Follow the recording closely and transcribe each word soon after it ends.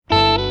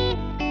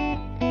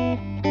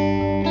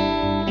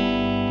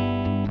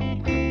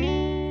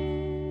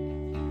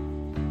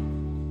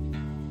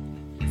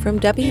From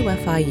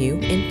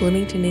WFIU in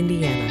Bloomington,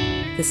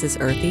 Indiana, this is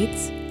Earth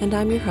Eats, and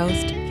I'm your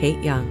host,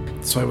 Kate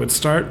Young. So I would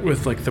start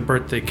with the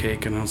birthday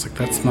cake, and I was like,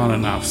 that's not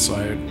enough, so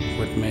I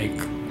would make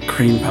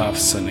cream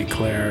puffs and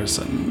eclairs,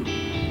 and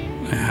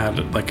I had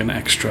an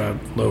extra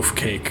loaf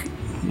cake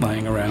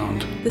lying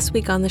around. This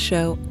week on the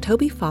show,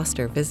 Toby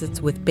Foster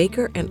visits with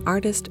baker and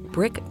artist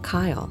Brick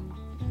Kyle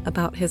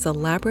about his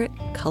elaborate,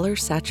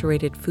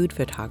 color-saturated food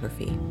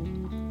photography.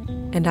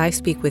 And I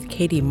speak with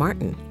Katie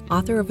Martin,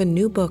 author of a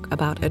new book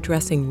about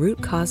addressing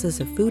root causes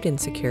of food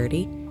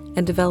insecurity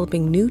and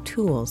developing new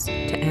tools to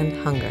end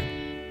hunger.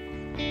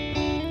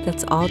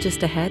 That's all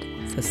just ahead,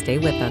 so stay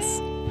with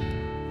us.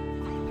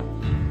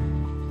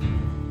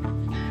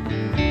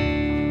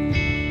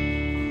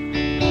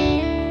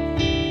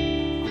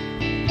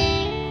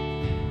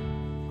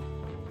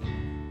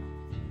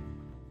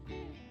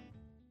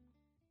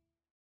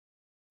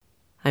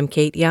 I'm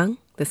Kate Young.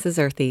 This is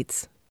Earth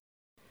Eats.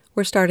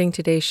 We're starting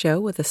today's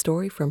show with a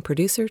story from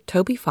producer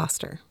Toby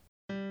Foster.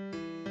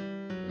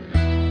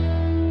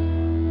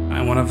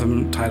 One of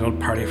them titled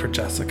Party for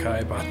Jessica.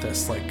 I bought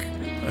this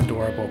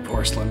adorable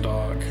porcelain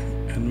dog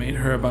and made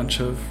her a bunch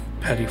of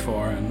petit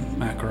four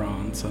and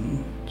macarons,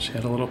 and she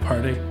had a little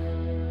party.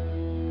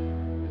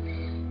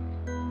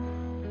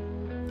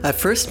 I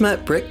first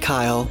met Brick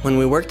Kyle when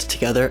we worked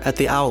together at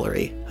the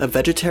Owlery, a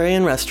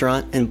vegetarian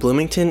restaurant in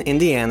Bloomington,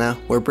 Indiana,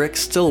 where Brick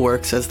still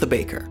works as the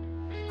baker.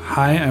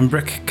 Hi, I'm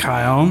Brick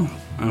Kyle.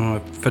 I'm a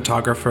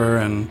photographer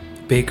and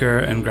baker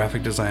and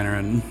graphic designer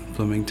in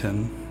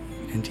Bloomington,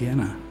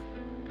 Indiana.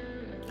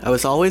 I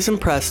was always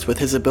impressed with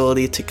his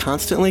ability to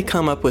constantly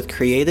come up with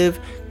creative,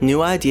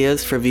 new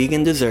ideas for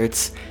vegan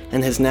desserts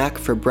and his knack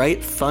for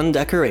bright, fun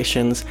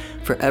decorations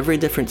for every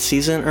different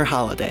season or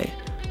holiday,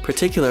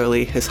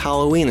 particularly his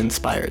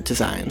Halloween-inspired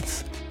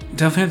designs.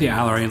 Definitely at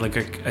the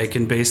Owlery, I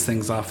can base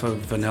things off of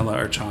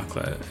vanilla or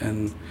chocolate,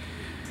 and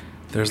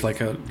there's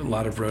a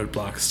lot of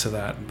roadblocks to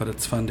that, but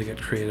it's fun to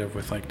get creative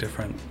with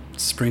different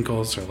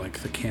sprinkles or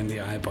the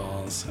candy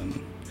eyeballs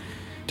and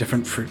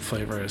different fruit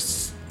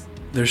flavors.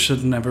 There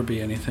should never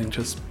be anything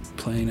just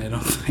plain, I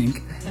don't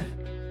think.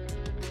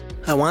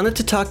 I wanted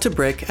to talk to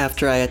Brick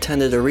after I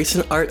attended a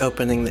recent art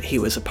opening that he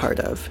was a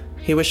part of.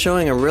 He was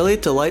showing a really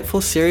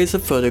delightful series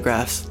of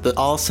photographs that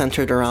all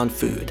centered around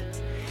food.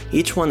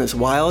 Each one is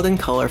wild and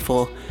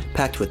colorful,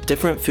 packed with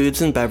different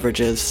foods and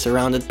beverages,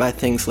 surrounded by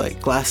things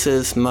like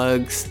glasses,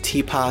 mugs,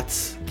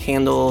 teapots,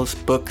 candles,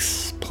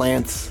 books,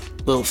 plants,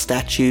 little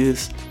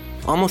statues,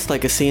 almost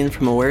like a scene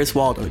from a Where's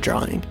Waldo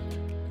drawing.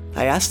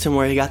 I asked him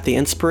where he got the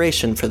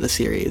inspiration for the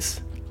series.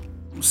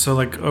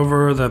 So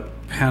over the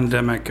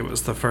pandemic, it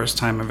was the first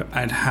time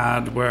I'd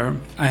had where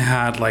I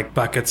had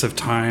buckets of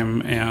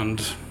time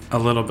and a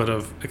little bit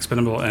of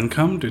expendable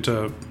income due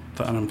to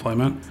the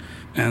unemployment.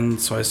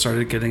 And so I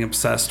started getting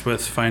obsessed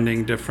with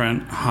finding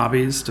different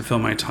hobbies to fill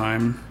my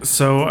time.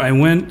 So I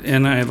went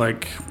and I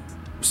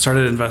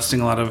started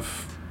investing a lot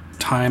of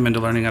time into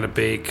learning how to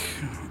bake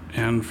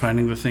and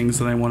finding the things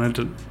that I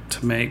wanted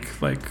to make,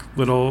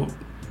 little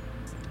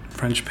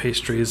French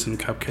pastries and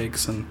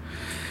cupcakes and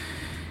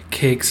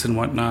cakes and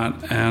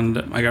whatnot. And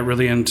I got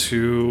really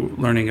into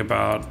learning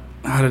about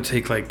how to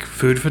take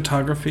food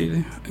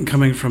photography, and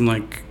coming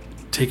from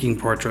taking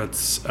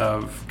portraits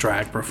of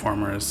drag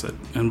performers. It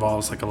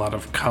involves a lot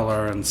of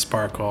color and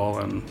sparkle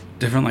and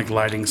different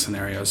lighting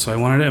scenarios. So I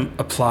wanted to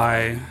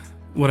apply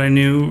what I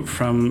knew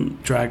from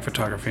drag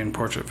photography and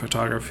portrait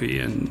photography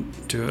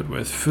and do it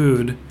with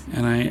food.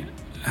 And I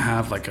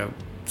have a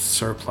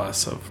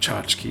surplus of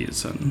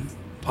tchotchkes and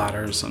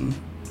platters and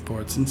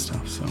boards and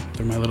stuff. So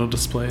they're my little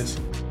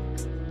displays.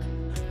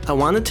 I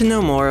wanted to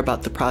know more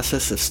about the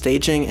process of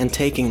staging and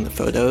taking the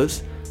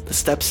photos, the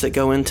steps that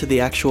go into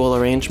the actual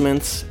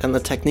arrangements, and the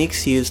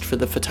techniques used for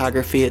the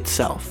photography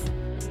itself.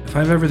 If I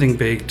have everything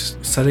baked,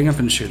 setting up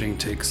and shooting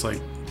takes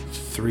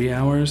 3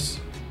 hours.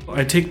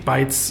 I take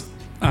bites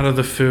out of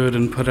the food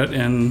and put it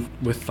in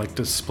with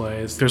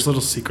displays. There's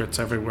little secrets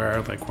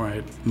everywhere, where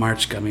I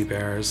march gummy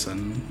bears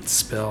and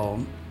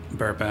spill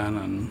bourbon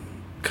and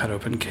cut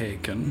open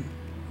cake and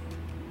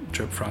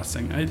drip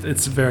frosting.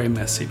 It's a very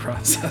messy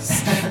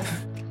process.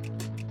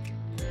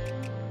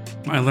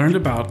 I learned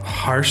about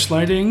harsh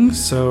lighting,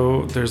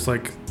 so there's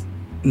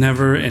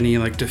never any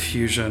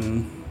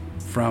diffusion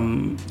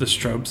from the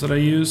strobes that I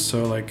use.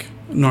 So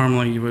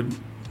normally you would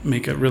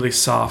make it really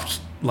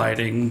soft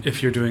lighting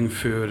if you're doing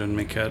food and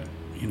make it,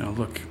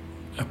 look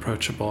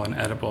approachable and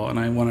edible. And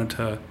I wanted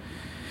to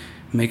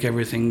make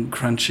everything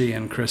crunchy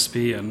and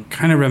crispy and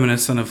kind of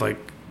reminiscent of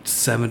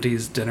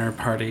 70s dinner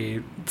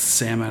party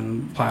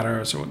salmon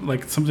platters, or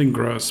something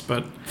gross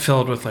but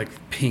filled with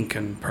pink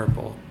and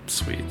purple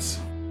sweets.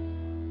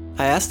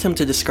 I asked him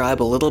to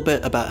describe a little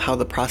bit about how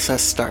the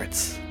process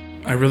starts.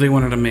 I really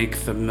wanted to make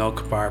the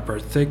Milk Bar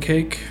birthday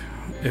cake.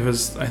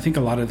 I think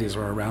a lot of these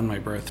were around my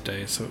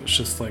birthday, so it was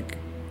just I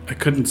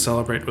couldn't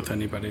celebrate with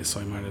anybody, so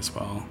I might as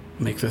well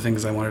make the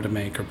things I wanted to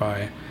make or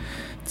buy.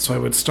 So I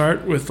would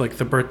start with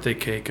the birthday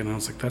cake, and I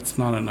was that's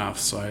not enough,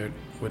 so I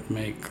would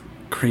make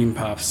cream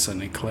puffs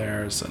and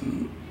eclairs,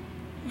 and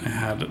I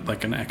had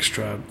an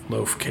extra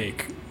loaf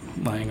cake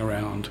lying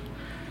around.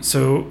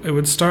 So it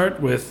would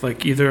start with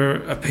like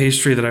either a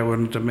pastry that I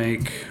wanted to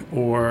make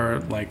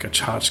or like a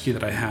tchotchke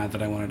that I had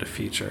that I wanted to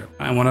feature.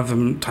 And one of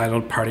them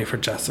titled Party for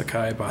Jessica,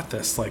 I bought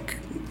this like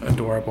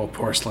adorable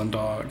porcelain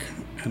dog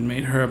and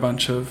made her a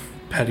bunch of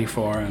petit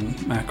four and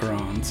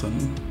macarons,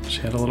 and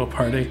she had a little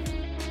party.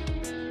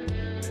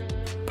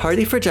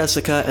 Party for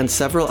Jessica and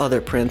several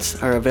other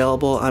prints are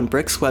available on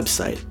Brick's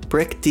website,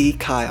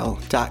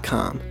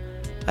 brickdkyle.com.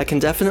 I can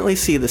definitely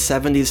see the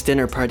 70s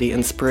dinner party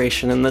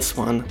inspiration in this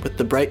one, with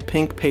the bright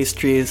pink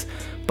pastries,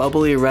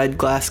 bubbly red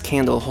glass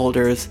candle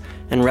holders,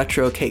 and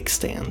retro cake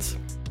stands.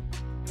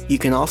 You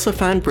can also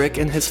find Brick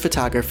and his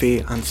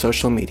photography on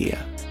social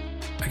media.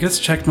 I guess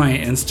check my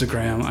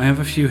Instagram. I have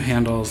a few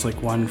handles,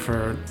 like one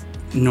for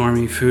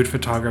normie food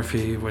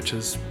photography, which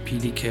is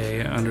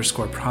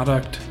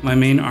pdk_product. My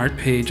main art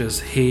page is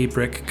Hey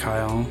Brick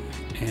Kyle,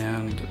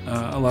 and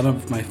a lot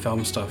of my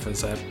film stuff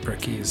is at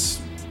brickies_pickies,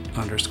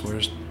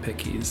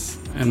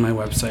 and my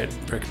website,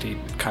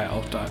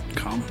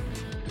 brickdkyle.com.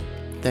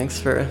 Thanks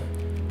for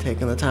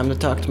taking the time to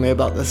talk to me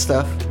about this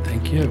stuff.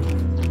 Thank you.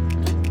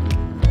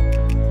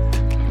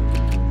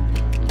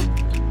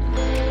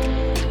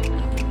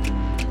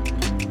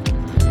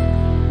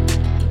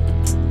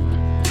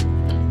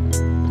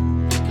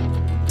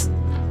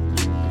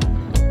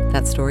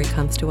 That story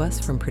comes to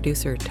us from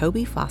producer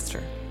Toby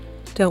Foster.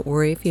 Don't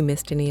worry if you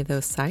missed any of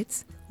those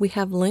sites. We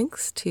have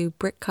links to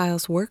Brick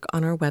Kyle's work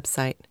on our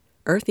website,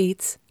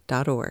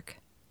 eartheats.org.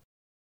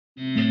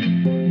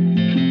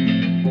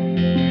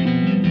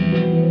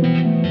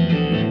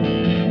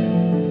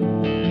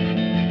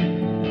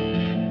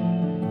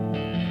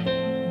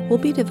 We'll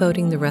be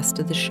devoting the rest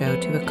of the show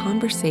to a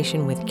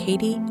conversation with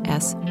Katie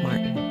S.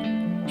 Martin.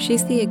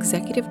 She's the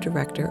executive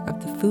director of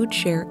the Food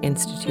Share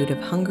Institute of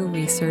Hunger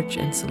Research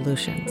and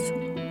Solutions,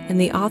 and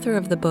the author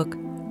of the book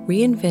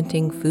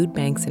Reinventing Food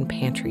Banks and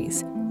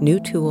Pantries, New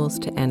Tools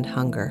to End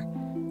Hunger,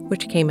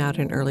 which came out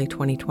in early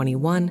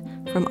 2021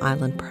 from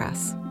Island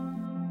Press.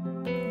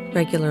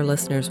 Regular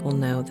listeners will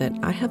know that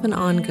I have an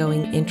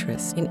ongoing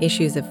interest in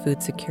issues of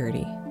food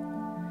security.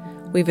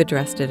 We've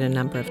addressed it a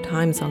number of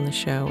times on the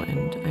show,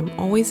 and I'm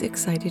always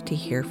excited to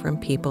hear from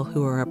people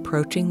who are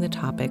approaching the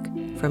topic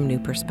from new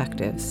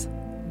perspectives.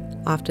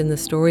 Often the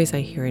stories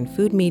I hear in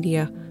food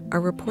media are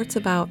reports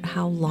about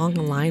how long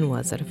a line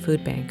was at a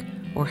food bank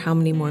or how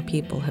many more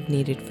people have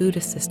needed food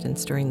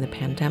assistance during the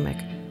pandemic,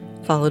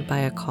 followed by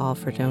a call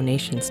for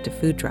donations to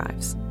food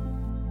drives.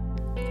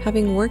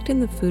 Having worked in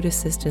the food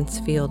assistance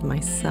field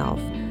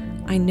myself,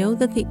 I know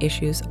that the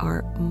issues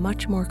are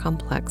much more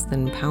complex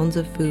than pounds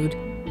of food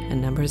and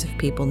numbers of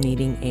people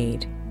needing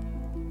aid.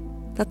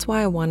 That's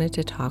why I wanted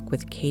to talk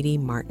with Katie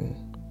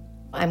Martin.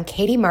 I'm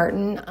Katie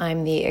Martin.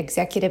 I'm the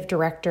executive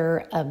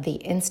director of the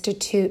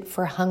Institute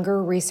for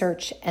Hunger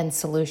Research and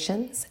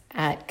Solutions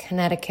at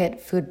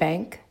Connecticut Food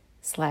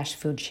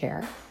Bank/Food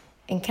Share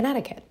in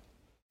Connecticut.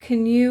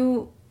 Can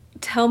you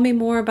tell me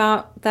more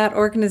about that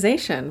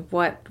organization?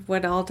 What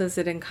all does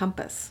it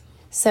encompass?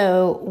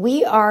 So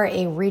we are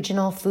a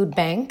regional food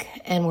bank,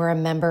 and we're a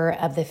member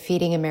of the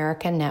Feeding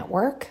America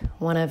Network,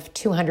 one of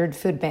 200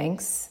 food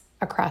banks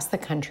across the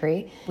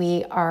country.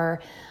 We are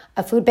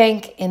a food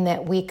bank in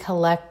that we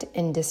collect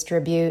and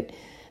distribute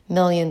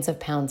millions of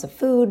pounds of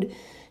food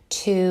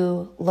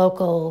to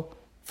local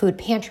food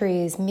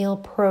pantries, meal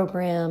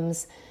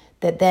programs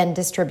that then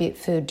distribute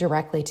food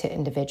directly to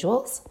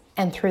individuals.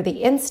 And through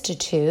the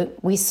Institute,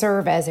 we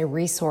serve as a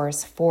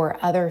resource for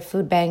other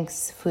food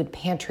banks, food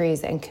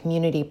pantries, and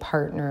community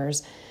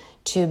partners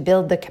to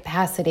build the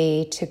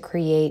capacity to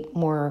create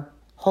more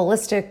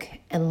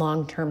holistic and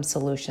long-term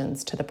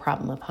solutions to the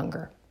problem of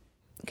hunger.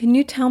 Can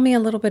you tell me a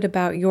little bit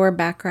about your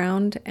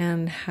background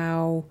and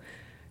how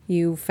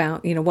you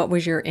found, what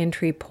was your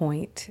entry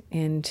point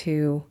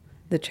into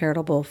the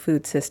charitable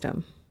food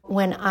system?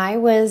 When I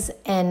was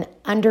an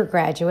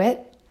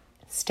undergraduate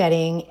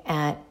studying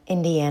at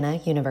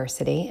Indiana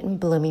University in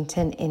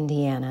Bloomington,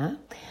 Indiana,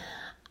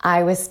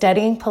 I was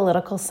studying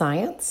political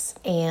science,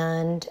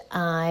 and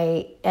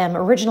I am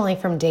originally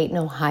from Dayton,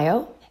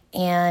 Ohio.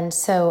 And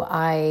so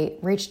I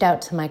reached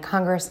out to my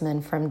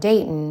congressman from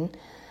Dayton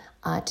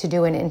to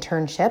do an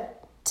internship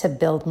to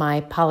build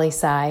my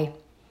poli-sci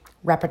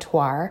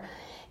repertoire.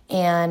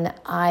 And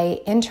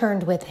I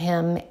interned with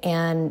him,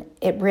 and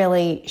it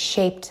really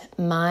shaped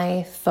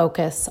my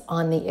focus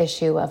on the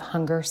issue of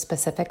hunger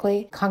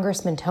specifically.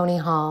 Congressman Tony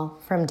Hall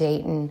from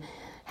Dayton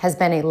has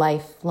been a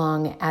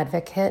lifelong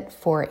advocate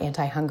for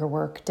anti-hunger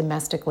work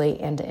domestically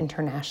and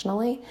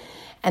internationally.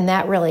 And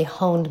that really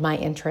honed my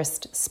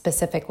interest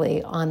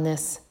specifically on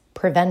this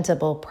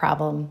preventable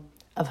problem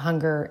of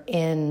hunger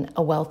in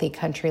a wealthy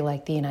country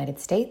like the United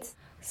States.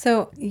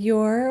 So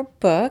the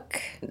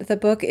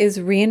book is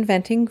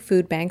Reinventing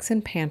Food Banks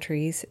and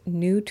Pantries,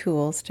 New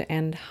Tools to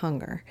End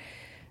Hunger.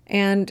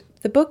 And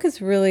the book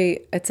is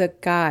it's a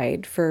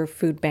guide for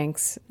food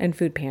banks and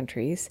food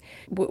pantries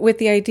with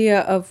the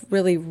idea of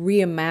really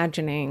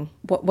reimagining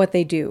what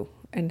they do,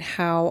 and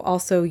how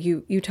also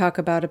you talk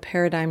about a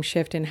paradigm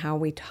shift in how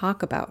we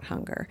talk about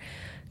hunger.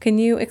 Can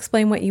you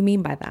explain what you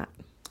mean by that?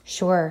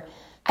 Sure.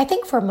 I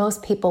think for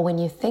most people, when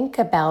you think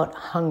about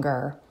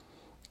hunger,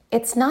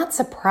 it's not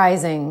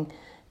surprising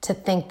to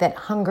think that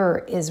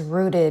hunger is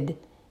rooted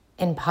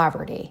in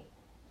poverty,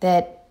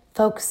 that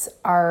folks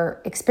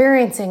are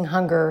experiencing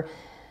hunger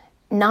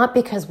not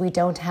because we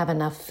don't have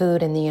enough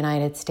food in the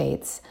United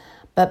States,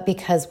 but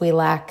because we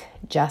lack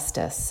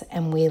justice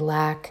and we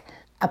lack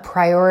a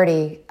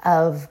priority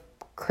of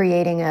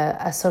creating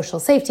a social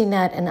safety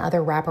net and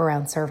other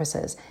wraparound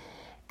services.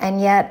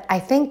 And yet, I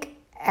think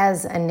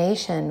as a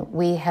nation,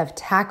 we have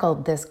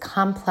tackled this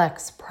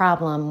complex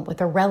problem with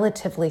a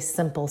relatively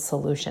simple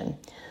solution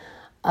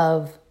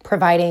of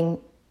providing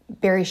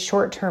very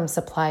short-term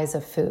supplies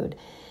of food.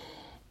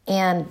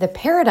 And the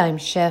paradigm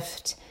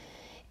shift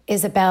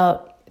is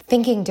about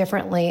thinking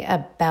differently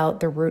about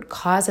the root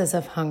causes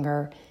of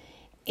hunger,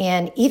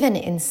 and even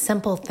in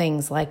simple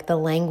things like the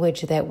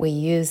language that we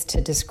use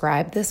to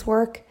describe this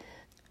work.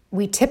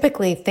 We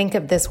typically think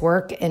of this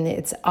work, and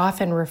it's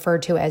often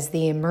referred to as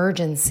the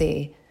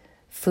emergency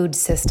food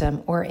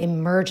system or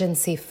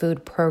emergency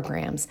food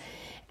programs.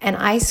 And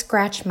I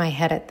scratch my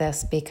head at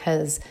this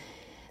because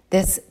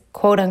this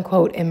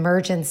quote-unquote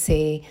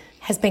emergency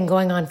has been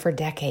going on for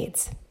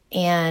decades.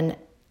 And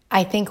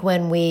I think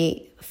when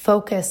we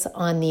focus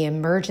on the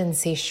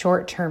emergency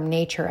short-term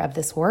nature of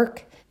this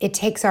work, it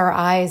takes our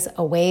eyes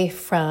away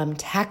from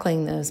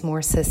tackling those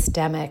more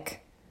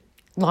systemic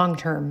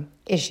long-term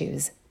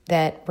issues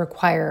that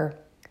require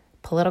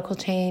political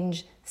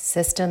change,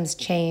 systems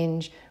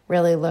change,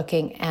 really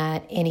looking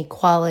at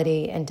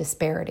inequality and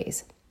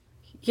disparities.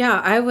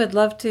 Yeah, I would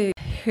love to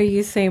hear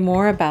you say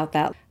more about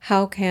that.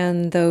 How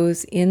can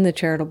those in the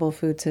charitable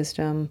food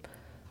system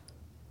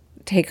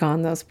take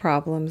on those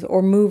problems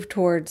or move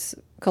towards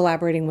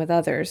collaborating with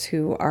others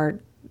who are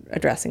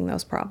addressing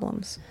those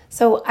problems?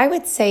 So I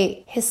would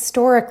say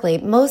historically,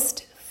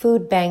 most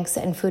food banks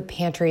and food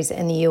pantries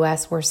in the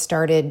U.S. were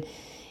started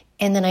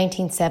in the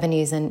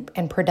 1970s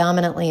and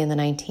predominantly in the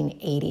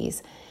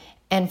 1980s.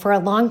 And for a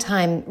long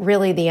time,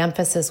 really the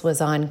emphasis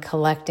was on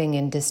collecting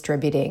and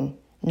distributing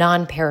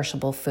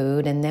non-perishable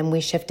food, and then we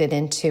shifted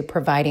into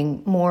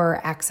providing more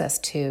access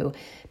to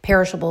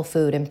perishable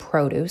food and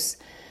produce.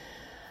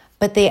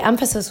 But the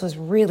emphasis was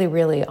really,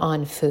 really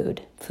on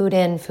food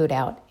in, food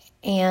out.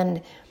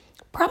 And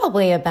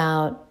probably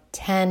about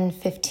 10,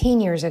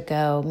 15 years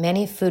ago,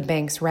 many food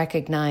banks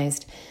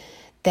recognized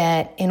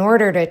that in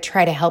order to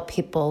try to help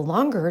people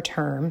longer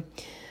term,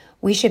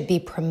 we should be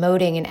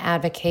promoting and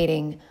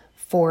advocating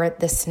for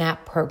the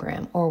SNAP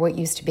program, or what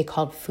used to be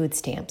called food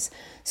stamps.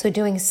 So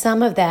doing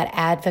some of that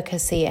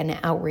advocacy and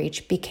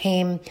outreach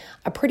became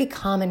a pretty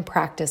common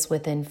practice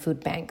within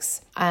food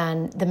banks.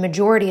 And the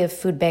majority of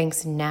food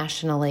banks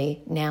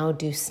nationally now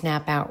do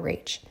SNAP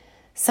outreach.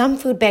 Some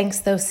food banks,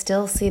 though,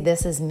 still see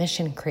this as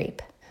mission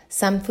creep.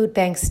 Some food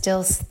banks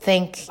still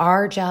think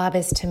our job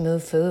is to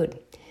move food,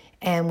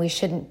 and we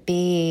shouldn't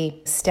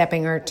be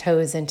stepping our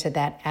toes into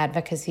that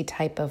advocacy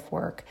type of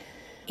work.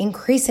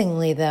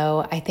 Increasingly,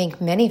 though, I think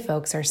many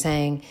folks are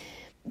saying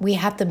we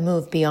have to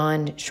move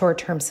beyond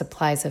short-term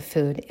supplies of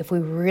food if we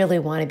really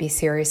want to be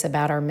serious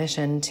about our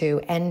mission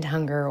to end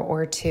hunger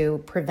or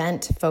to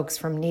prevent folks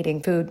from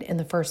needing food in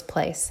the first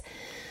place.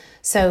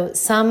 So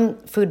some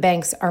food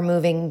banks are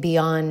moving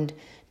beyond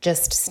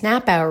just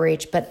SNAP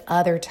outreach, but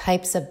other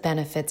types of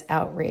benefits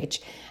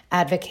outreach,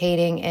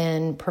 advocating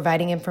and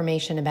providing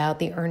information about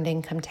the earned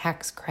income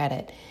tax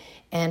credit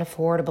and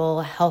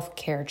affordable health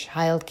care,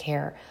 child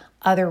care,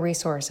 other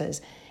resources.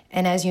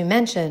 And as you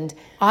mentioned,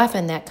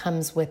 often that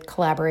comes with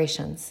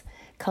collaborations,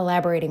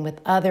 collaborating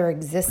with other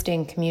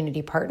existing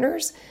community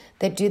partners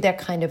that do that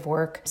kind of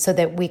work so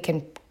that we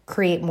can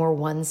create more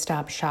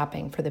one-stop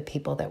shopping for the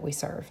people that we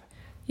serve.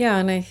 Yeah,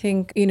 and I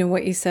think,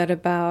 what you said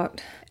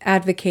about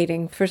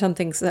advocating for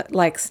something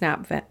like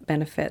SNAP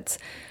benefits,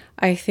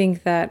 I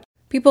think that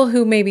people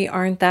who maybe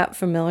aren't that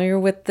familiar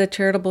with the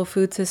charitable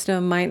food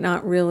system might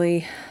not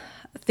really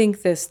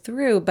think this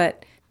through,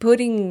 but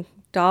putting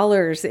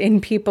dollars in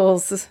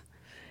people's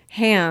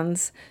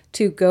hands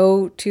to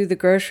go to the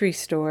grocery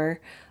store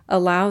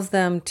allows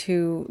them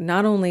to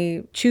not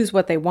only choose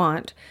what they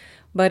want,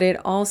 but it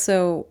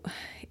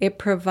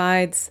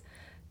provides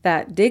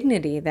that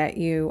dignity that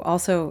you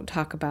also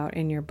talk about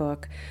in your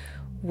book,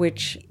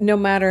 which no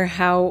matter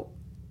how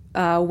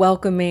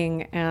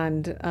welcoming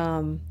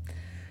and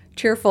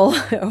cheerful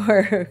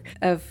or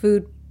a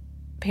food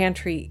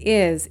pantry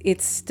is,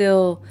 it's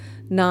still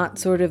not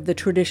sort of the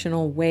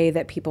traditional way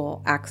that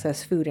people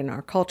access food in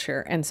our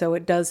culture. And so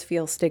it does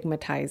feel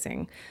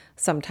stigmatizing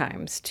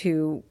sometimes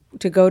to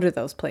go to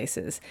those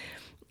places.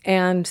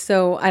 And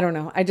so I don't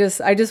know. I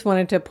just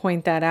wanted to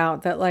point that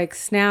out, that like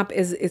SNAP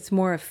it's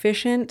more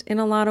efficient in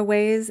a lot of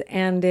ways,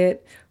 and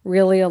it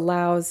really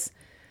allows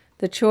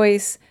the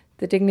choice,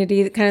 the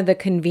dignity, kind of the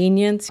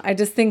convenience. I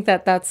just think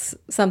that that's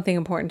something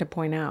important to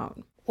point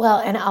out. Well,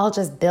 and I'll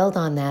just build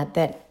on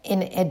that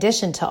in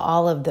addition to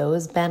all of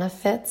those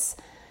benefits,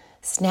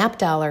 SNAP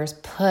dollars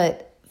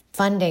put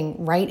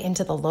funding right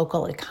into the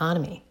local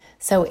economy.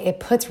 So it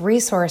puts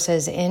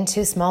resources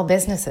into small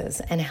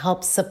businesses and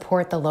helps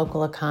support the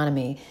local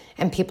economy,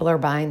 and people are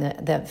buying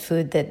the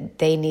food that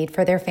they need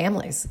for their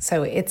families.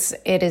 So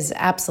it is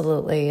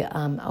absolutely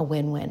a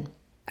win-win.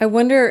 I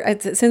wonder,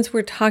 since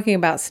we're talking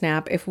about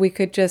SNAP, if we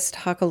could just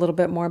talk a little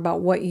bit more about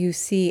what you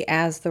see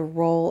as the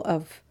role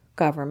of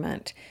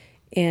government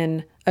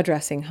in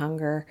addressing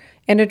hunger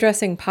and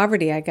addressing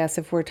poverty, I guess,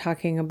 if we're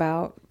talking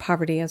about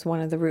poverty as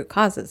one of the root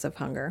causes of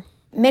hunger.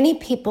 Many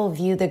people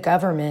view the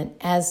government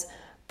as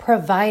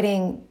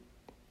providing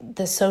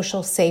the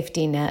social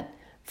safety net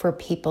for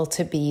people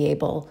to be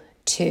able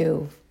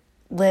to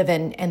live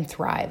and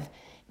thrive.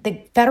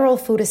 The federal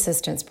food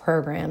assistance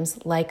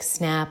programs like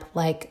SNAP,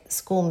 like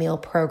school meal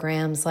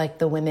programs, like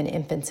the Women,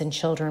 Infants, and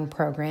Children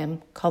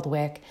program called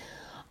WIC,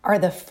 are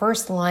the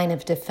first line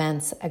of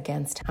defense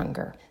against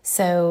hunger.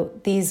 So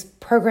these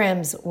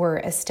programs were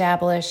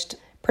established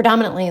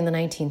predominantly in the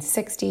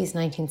 1960s,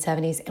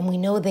 1970s, and we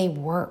know they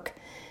work.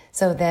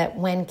 So that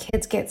when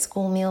kids get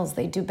school meals,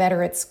 they do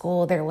better at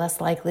school, they're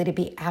less likely to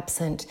be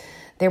absent,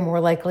 they're more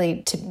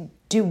likely to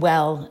do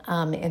well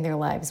in their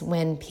lives.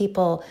 When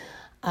people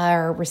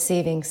are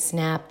receiving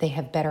SNAP, they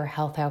have better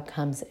health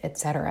outcomes,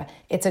 etc.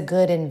 It's a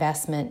good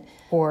investment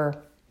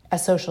for a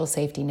social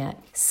safety net.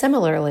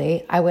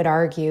 Similarly, I would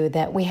argue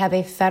that we have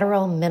a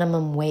federal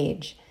minimum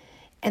wage,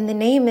 and the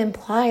name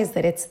implies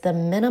that it's the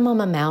minimum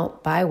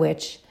amount by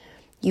which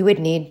you would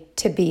need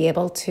to be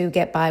able to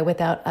get by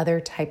without other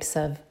types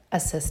of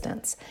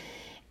assistance.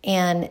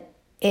 And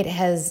it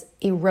has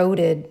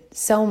eroded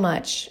so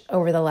much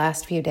over the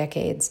last few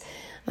decades.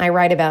 I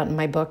write about in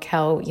my book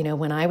how,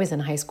 when I was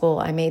in high school,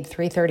 I made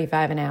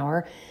 $3.35 an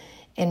hour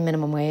in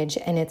minimum wage,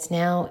 and it's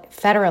now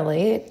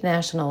federally at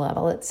national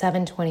level at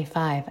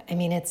 $7.25. I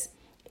mean,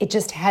 it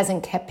just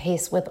hasn't kept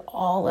pace with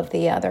all of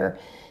the other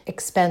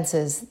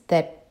expenses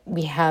that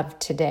we have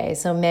today.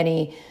 So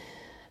many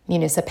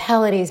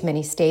municipalities,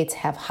 many states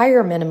have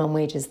higher minimum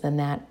wages than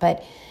that,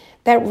 but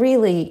that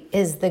really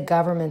is the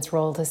government's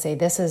role to say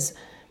this is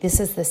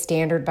the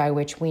standard by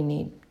which we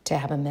need to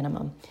have a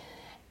minimum.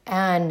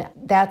 And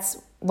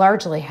that's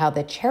largely how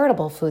the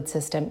charitable food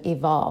system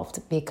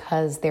evolved,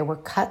 because there were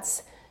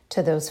cuts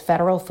to those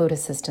federal food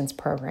assistance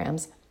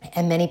programs,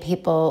 and many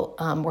people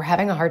were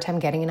having a hard time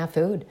getting enough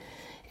food.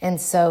 And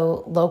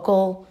so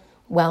local,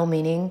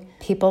 well-meaning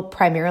people,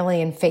 primarily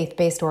in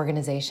faith-based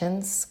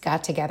organizations,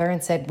 got together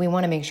and said, we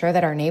want to make sure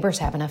that our neighbors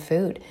have enough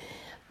food.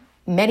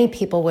 Many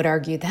people would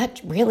argue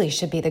that really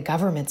should be the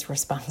government's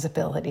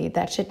responsibility.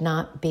 That should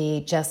not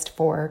be just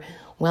for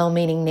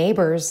well-meaning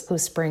neighbors who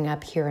spring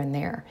up here and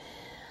there.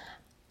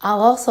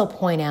 I'll also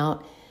point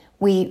out,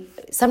 we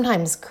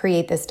sometimes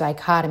create this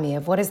dichotomy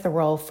of what is the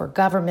role for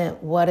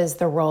government, what is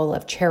the role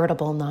of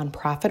charitable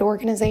nonprofit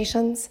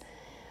organizations.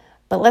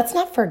 But let's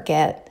not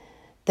forget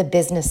the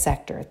business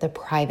sector, the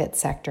private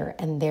sector,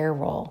 and their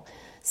role.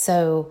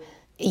 So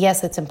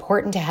yes, it's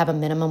important to have a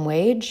minimum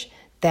wage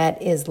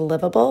that is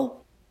livable,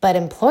 but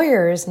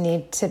employers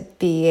need to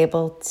be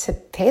able to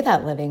pay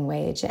that living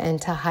wage and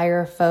to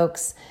hire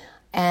folks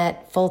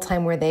at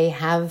full-time where they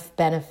have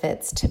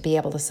benefits to be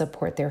able to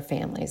support their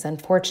families.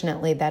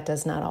 Unfortunately, that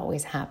does not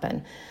always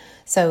happen.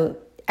 So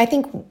I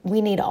think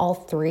we need all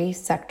three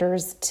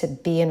sectors to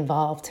be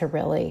involved to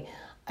really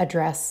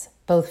address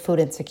both food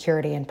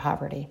insecurity and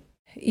poverty.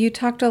 You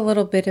talked a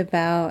little bit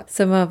about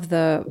some of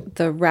the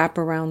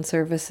wraparound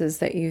services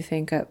that you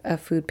think a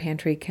food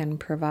pantry can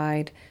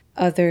provide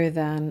other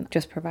than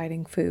just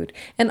providing food.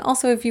 And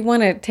also, if you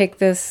want to take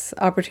this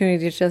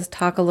opportunity to just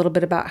talk a little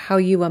bit about how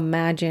you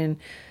imagine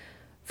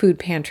food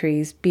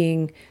pantries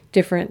being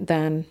different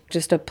than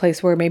just a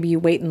place where maybe you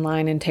wait in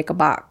line and take a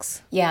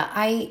box. Yeah,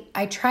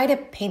 I try to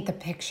paint the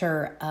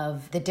picture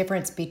of the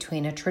difference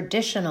between a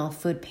traditional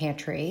food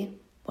pantry,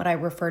 what I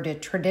refer to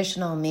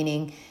traditional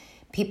meaning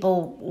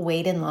people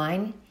wait in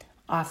line,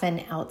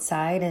 often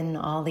outside in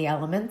all the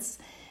elements,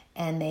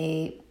 and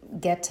they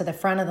get to the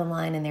front of the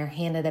line and they're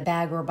handed a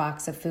bag or a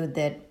box of food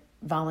that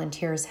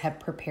volunteers have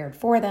prepared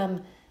for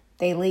them.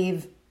 They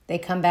leave, they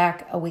come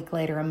back a week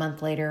later, a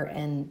month later,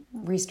 and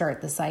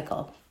restart the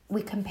cycle.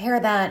 We compare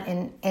that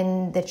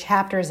in the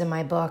chapters in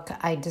my book.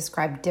 I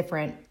describe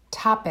different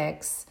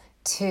topics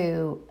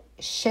to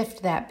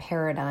shift that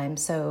paradigm.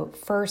 So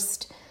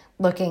first,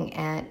 looking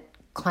at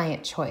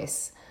client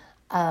choice,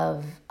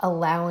 of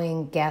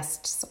allowing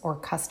guests or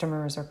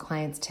customers or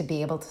clients to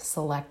be able to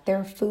select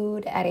their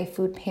food at a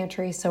food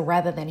pantry. So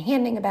rather than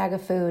handing a bag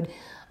of food,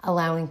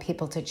 allowing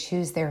people to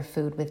choose their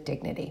food with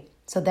dignity.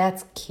 So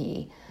that's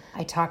key.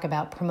 I talk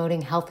about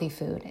promoting healthy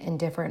food in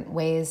different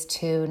ways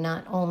to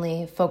not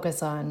only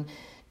focus on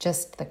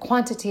just the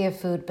quantity of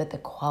food, but the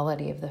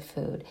quality of the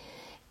food.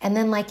 And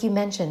then, like you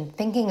mentioned,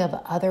 thinking of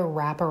other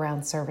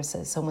wraparound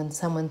services. So when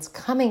someone's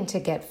coming to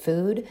get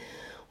food,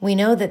 we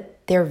know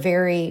that they're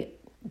very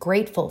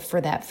grateful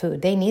for that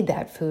food. They need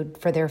that food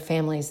for their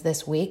families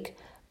this week.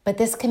 But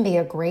this can be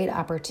a great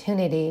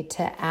opportunity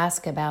to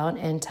ask about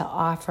and to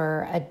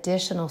offer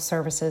additional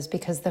services,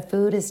 because the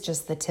food is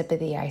just the tip of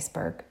the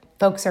iceberg.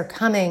 Folks are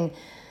coming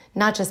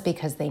not just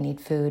because they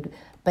need food,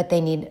 but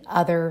they need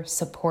other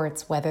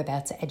supports, whether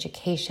that's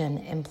education,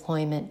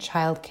 employment,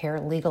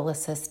 childcare, legal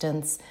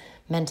assistance,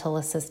 mental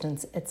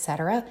assistance,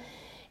 etc.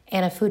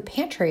 And a food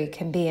pantry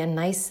can be a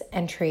nice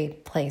entry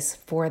place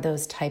for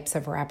those types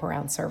of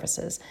wraparound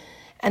services.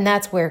 And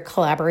that's where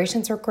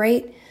collaborations are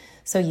great.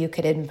 So you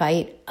could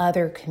invite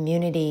other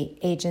community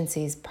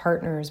agencies,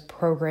 partners,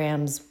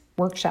 programs,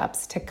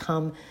 workshops to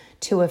come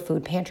to a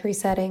food pantry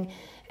setting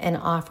and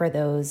offer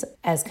those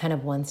as kind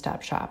of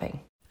one-stop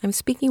shopping. I'm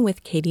speaking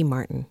with Katie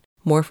Martin.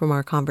 More from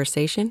our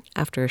conversation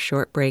after a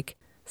short break.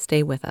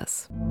 Stay with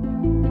us.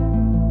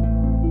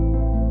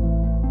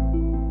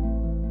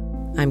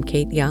 I'm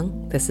Kate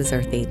Young. This is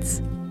Earth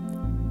Eats.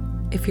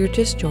 If you're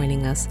just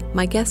joining us,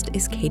 my guest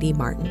is Katie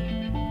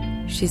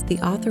Martin. She's the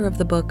author of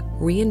the book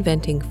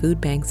Reinventing Food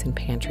Banks and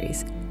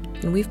Pantries,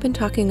 and we've been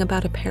talking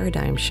about a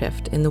paradigm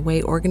shift in the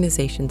way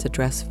organizations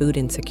address food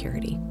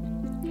insecurity.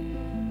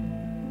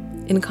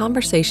 In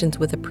conversations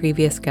with a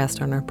previous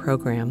guest on our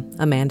program,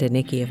 Amanda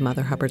Nickey of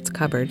Mother Hubbard's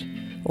Cupboard,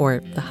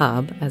 or The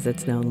Hub as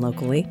it's known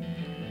locally,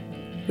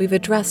 we've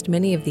addressed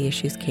many of the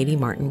issues Katie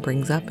Martin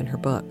brings up in her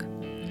book.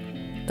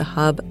 The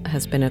Hub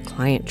has been a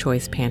client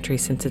choice pantry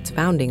since its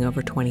founding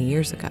over 20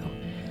 years ago.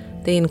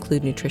 They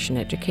include nutrition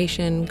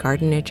education,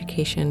 garden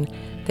education,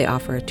 they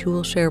offer a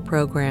tool share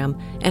program,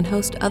 and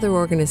host other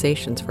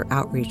organizations for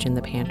outreach in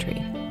the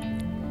pantry.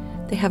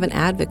 They have an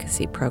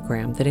advocacy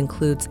program that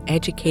includes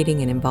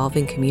educating and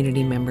involving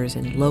community members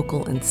in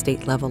local and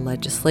state level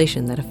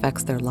legislation that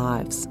affects their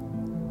lives.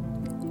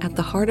 At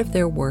the heart of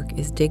their work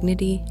is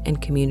dignity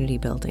and community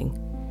building.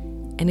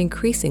 And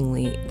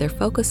increasingly, their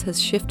focus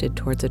has shifted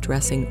towards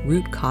addressing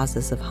root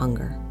causes of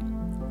hunger.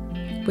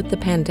 With the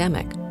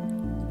pandemic,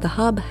 the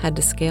Hub had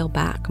to scale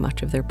back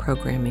much of their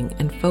programming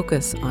and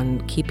focus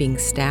on keeping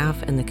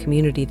staff and the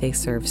community they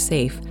serve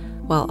safe,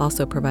 while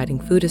also providing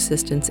food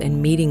assistance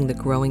and meeting the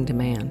growing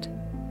demand.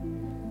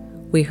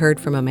 We heard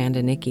from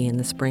Amanda Nickey in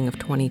the spring of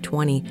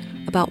 2020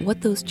 about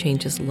what those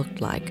changes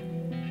looked like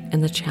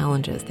and the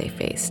challenges they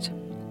faced.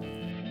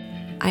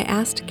 I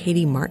asked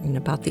Katie Martin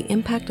about the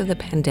impact of the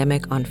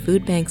pandemic on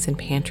food banks and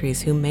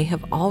pantries who may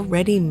have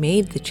already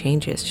made the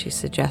changes she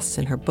suggests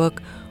in her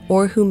book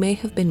or who may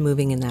have been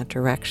moving in that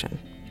direction.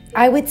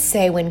 I would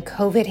say when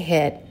COVID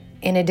hit,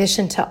 in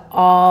addition to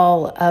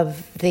all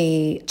of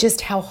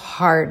just how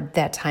hard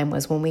that time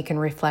was when we can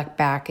reflect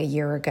back a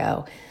year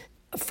ago,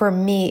 for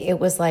me, it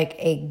was like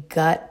a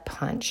gut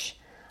punch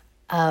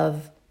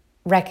of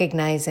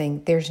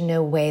recognizing there's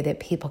no way that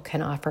people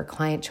can offer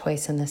client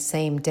choice in the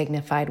same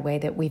dignified way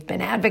that we've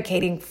been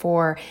advocating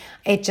for.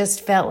 It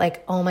just felt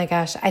like, oh my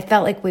gosh, I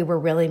felt like we were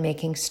really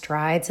making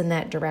strides in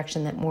that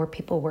direction, that more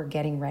people were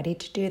getting ready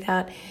to do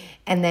that.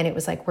 And then it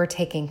was like we're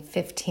taking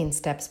 15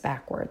 steps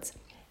backwards.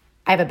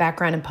 I have a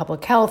background in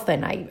public health,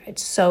 and I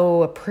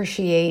so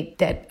appreciate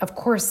that, of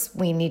course,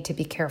 we need to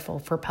be careful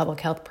for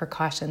public health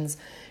precautions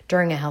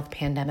during a health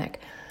pandemic.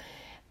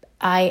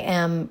 I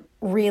am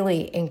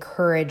really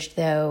encouraged,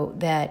 though,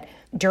 that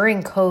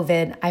during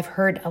COVID, I've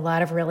heard a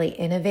lot of really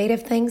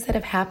innovative things that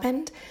have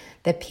happened,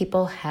 that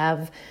people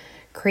have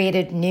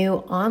created new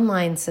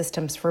online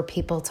systems for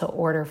people to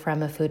order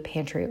from a food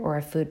pantry or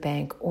a food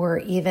bank, or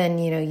even,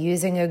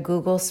 using a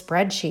Google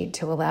spreadsheet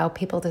to allow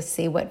people to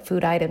see what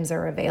food items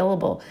are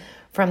available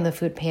from the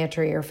food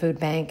pantry or food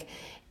bank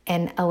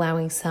and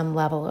allowing some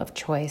level of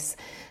choice.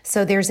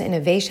 So there's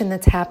innovation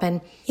that's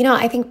happened.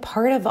 I think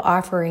part of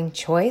offering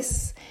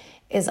choice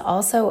is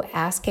also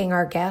asking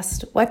our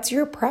guests, what's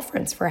your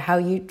preference for how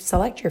you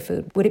select your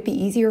food? Would it be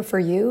easier for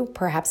you?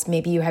 Perhaps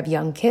maybe you have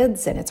young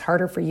kids and it's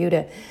harder for you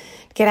to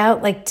get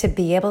out, to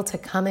be able to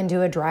come and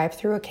do a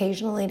drive-through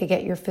occasionally to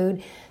get your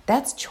food.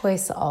 That's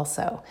choice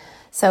also.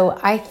 So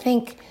I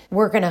think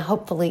we're going to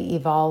hopefully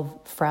evolve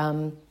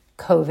from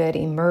COVID,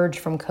 emerge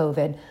from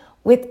COVID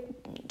with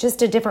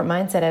just a different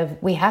mindset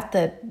of we have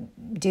to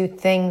do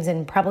things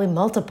in probably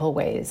multiple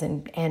ways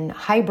and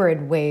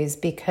hybrid ways,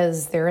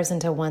 because there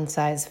isn't a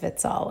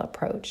one-size-fits-all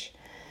approach.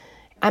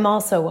 I'm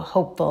also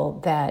hopeful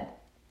that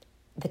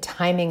the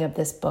timing of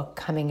this book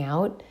coming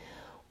out,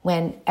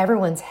 when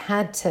everyone's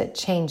had to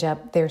change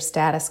up their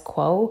status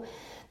quo,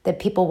 that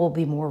people will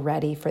be more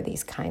ready for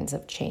these kinds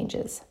of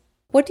changes.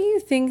 What do you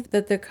think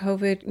that the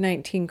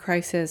COVID-19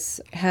 crisis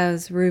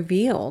has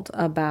revealed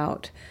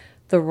about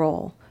the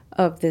role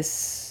of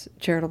this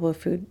charitable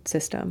food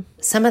system?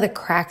 Some of the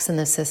cracks in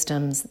the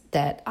systems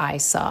that I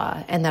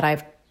saw and that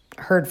I've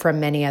heard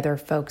from many other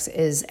folks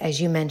is, as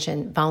you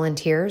mentioned,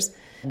 volunteers.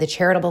 The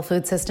charitable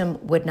food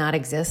system would not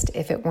exist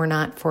if it were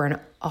not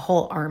for a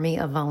whole army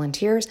of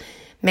volunteers,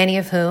 many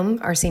of whom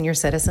are senior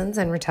citizens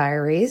and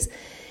retirees,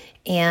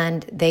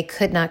 and they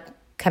could not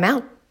come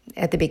out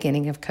at the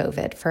beginning of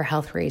COVID for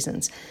health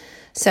reasons.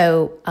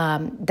 So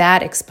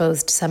that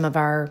exposed some of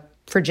our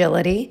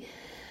fragility.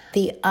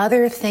 The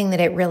other thing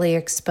that it really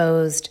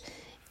exposed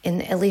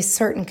in at least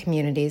certain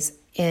communities,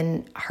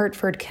 in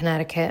Hartford,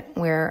 Connecticut,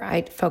 where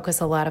I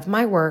focus a lot of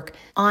my work,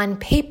 on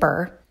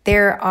paper,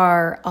 there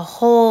are a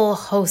whole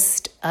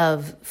host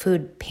of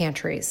food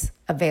pantries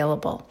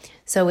available.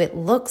 So it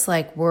looks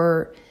like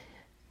we're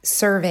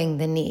serving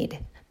the need.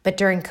 But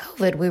during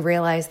COVID, we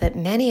realized that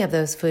many of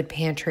those food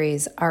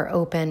pantries are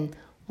open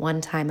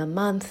one time a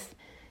month,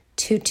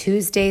 2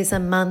 Tuesdays a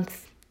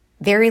month,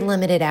 very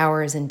limited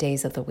hours and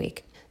days of the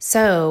week.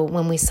 So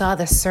when we saw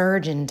the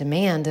surge in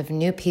demand of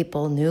new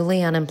people,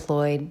 newly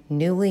unemployed,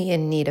 newly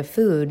in need of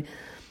food,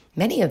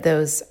 many of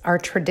those, our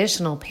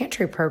traditional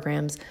pantry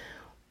programs,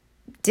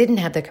 didn't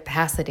have the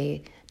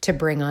capacity to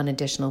bring on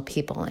additional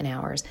people in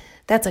hours.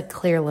 That's a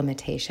clear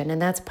limitation.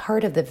 And that's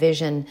part of the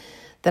vision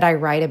that I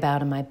write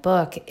about in my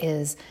book,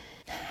 is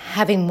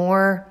having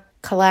more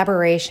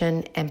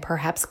collaboration and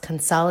perhaps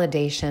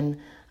consolidation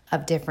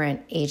of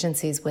different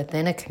agencies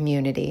within a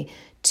community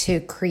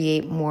to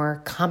create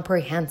more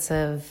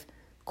comprehensive,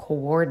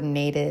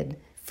 coordinated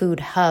food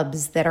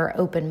hubs that are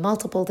open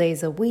multiple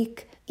days a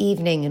week,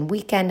 evening and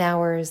weekend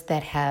hours,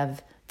 that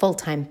have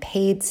full-time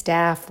paid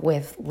staff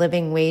with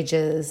living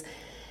wages.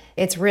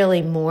 It's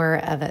really more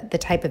of the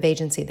type of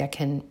agency that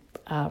can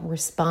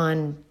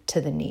respond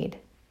to the need.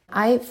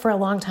 I, for a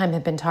long time,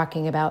 have been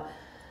talking about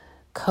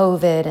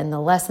COVID and the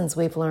lessons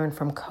we've learned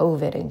from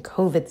COVID and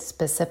COVID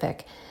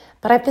specific.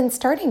 But I've been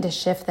starting to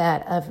shift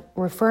that of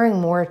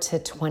referring more to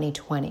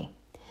 2020.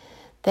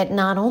 That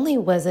not only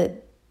was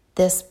it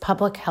this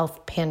public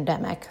health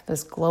pandemic,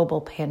 this global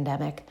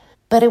pandemic,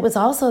 but it was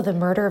also the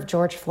murder of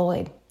George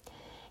Floyd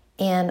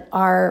and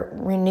our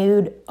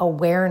renewed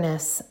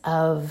awareness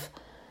of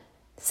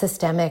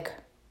systemic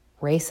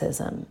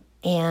racism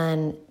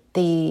and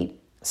the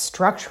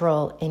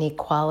structural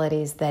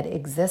inequalities that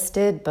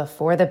existed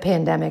before the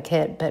pandemic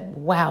hit, but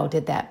wow,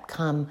 did that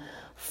come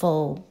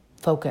full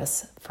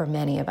focus for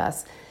many of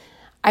us.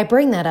 I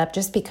bring that up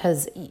just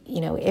because,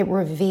 it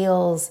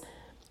reveals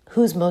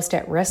who's most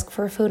at risk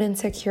for food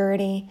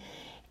insecurity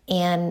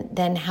and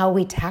then how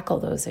we tackle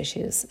those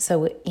issues.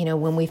 So,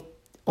 when we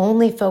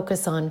only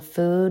focus on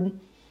food,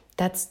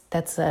 that's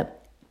a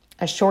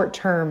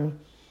short-term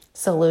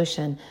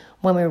solution.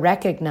 When we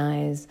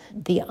recognize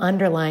the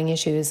underlying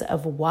issues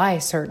of why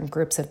certain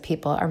groups of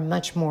people are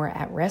much more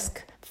at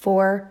risk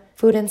for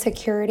food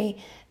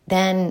insecurity,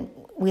 then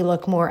we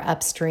look more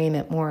upstream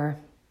at more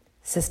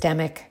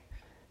systemic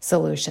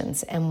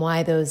solutions and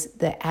why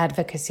the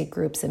advocacy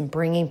groups and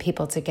bringing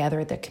people together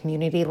at the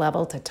community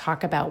level to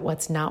talk about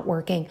what's not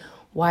working,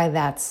 why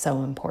that's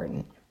so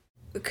important.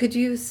 Could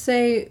you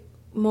say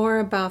more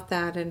about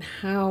that and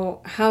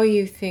how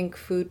you think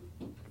food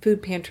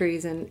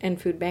pantries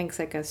and food banks,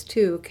 I guess,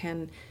 too,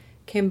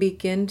 can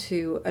begin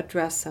to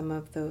address some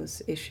of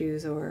those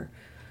issues or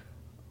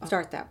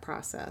start that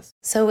process?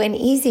 So an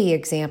easy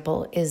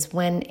example is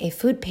when a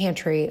food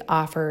pantry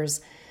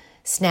offers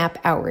SNAP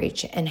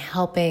outreach and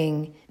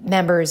helping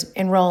members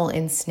enroll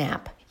in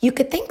SNAP. You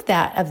could think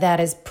of that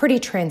as pretty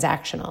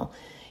transactional.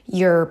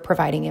 You're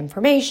providing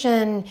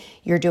information,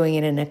 you're doing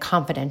it in a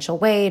confidential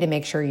way to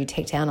make sure you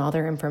take down all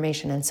their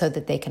information and so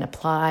that they can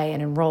apply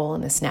and enroll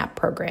in the SNAP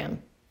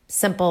program.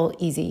 Simple,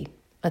 easy.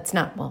 It's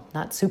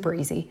not super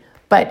easy,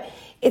 but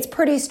it's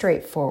pretty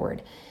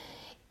straightforward.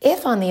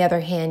 If, on the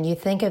other hand, you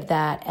think of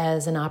that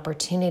as an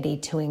opportunity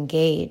to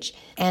engage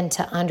and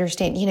to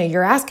understand,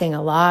 you're asking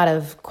a lot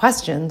of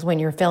questions when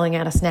you're filling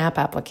out a SNAP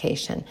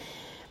application.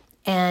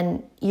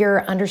 And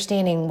you're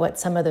understanding what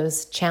some of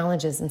those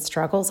challenges and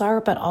struggles are,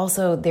 but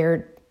also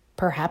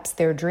perhaps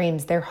their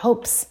dreams, their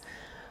hopes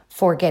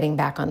for getting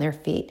back on their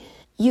feet.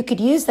 You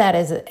could use that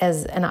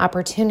as an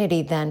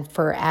opportunity then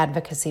for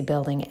advocacy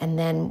building. And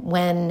then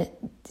when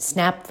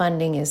SNAP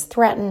funding is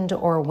threatened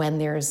or when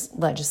there's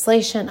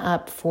legislation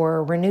up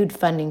for renewed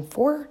funding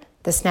for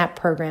the SNAP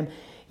program,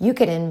 you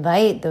could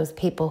invite those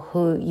people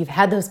who you've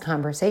had those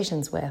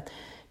conversations with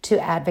to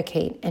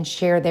advocate and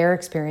share their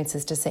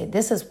experiences to say,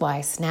 this is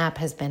why SNAP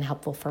has been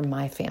helpful for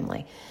my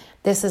family.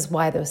 This is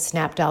why those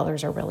SNAP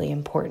dollars are really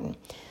important.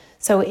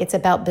 So it's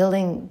about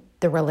building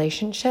the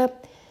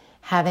relationship,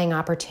 having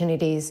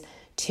opportunities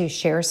to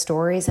share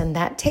stories, and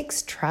that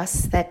takes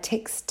trust, that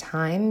takes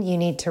time. You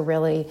need to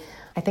really,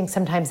 I think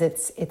sometimes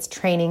it's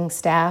training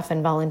staff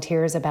and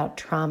volunteers about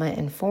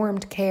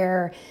trauma-informed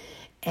care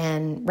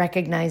and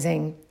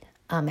recognizing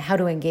how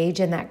to engage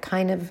in that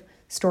kind of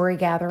story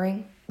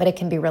gathering, but it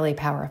can be really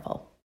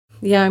powerful.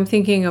 Yeah, I'm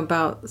thinking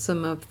about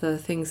some of the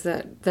things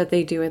that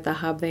they do at the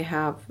hub. They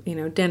have,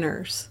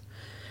 dinners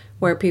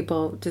where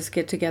people just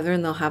get together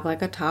and they'll have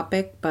like a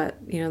topic, but,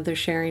 they're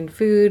sharing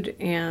food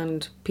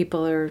and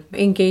people are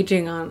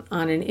engaging on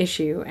an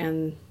issue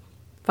and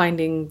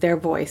finding their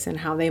voice and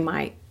how they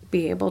might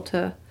be able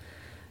to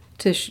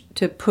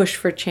push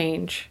for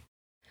change.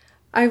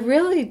 I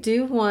really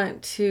do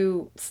want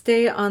to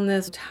stay on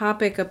this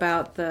topic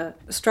about the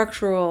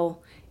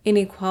structural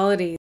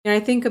inequality. I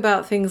think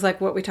about things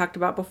like what we talked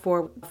about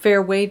before,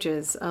 fair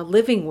wages,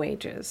 living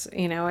wages.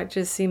 It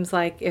just seems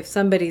like if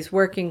somebody's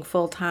working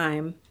full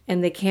time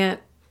and they can't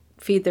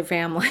feed their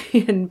family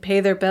and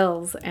pay their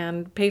bills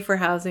and pay for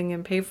housing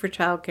and pay for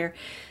childcare,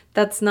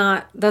 that's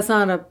not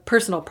a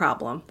personal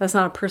problem. That's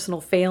not a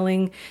personal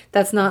failing.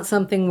 That's not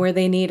something where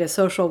they need a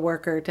social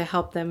worker to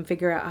help them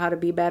figure out how to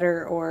be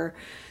better or,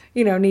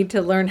 need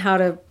to learn how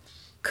to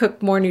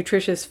cook more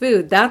nutritious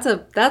food. That's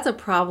a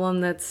problem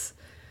that's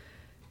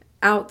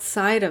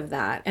outside of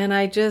that. And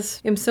I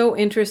just am so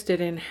interested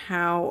in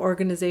how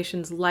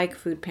organizations like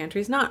food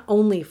pantries, not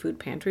only food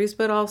pantries,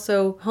 but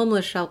also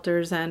homeless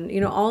shelters and,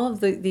 all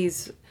of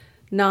these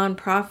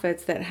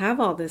nonprofits that have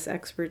all this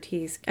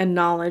expertise and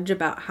knowledge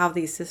about how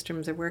these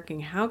systems are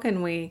working. How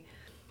can we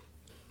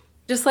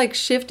just like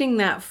shifting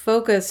that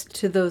focus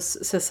to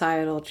those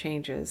societal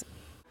changes?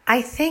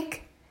 I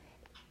think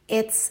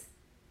it's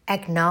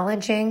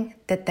acknowledging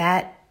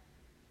that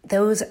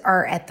those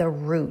are at the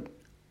root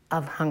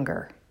of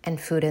hunger and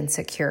food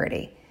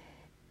insecurity.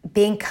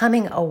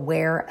 Becoming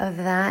aware of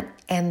that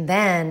and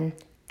then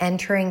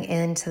entering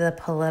into the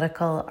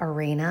political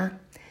arena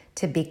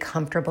to be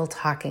comfortable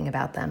talking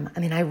about them. I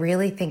mean, I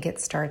really think it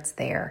starts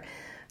there.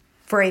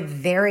 For a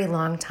very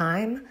long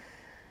time,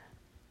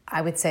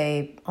 I would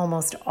say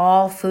almost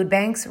all food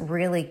banks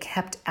really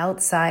kept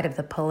outside of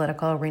the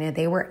political arena.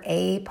 They were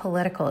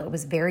apolitical. It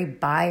was very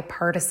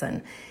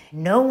bipartisan.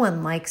 No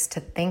one likes to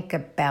think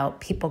about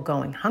people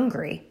going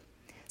hungry.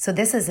 So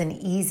this is an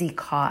easy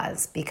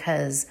cause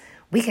because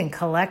we can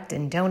collect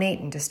and donate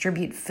and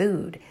distribute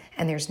food,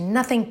 and there's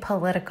nothing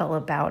political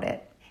about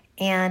it.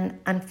 And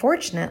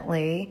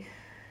unfortunately,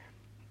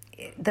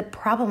 the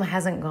problem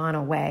hasn't gone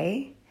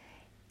away.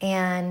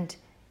 And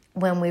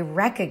when we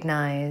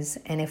recognize,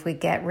 and if we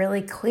get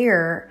really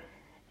clear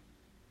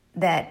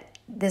that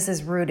this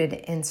is rooted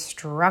in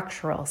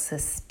structural,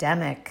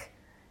 systemic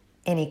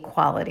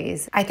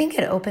inequalities, I think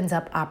it opens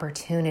up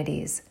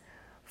opportunities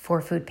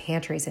for food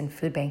pantries and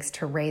food banks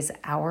to raise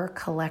our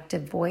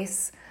collective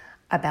voice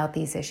about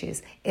these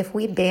issues. If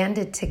we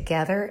banded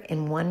together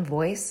in one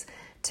voice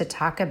to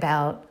talk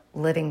about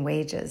living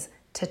wages,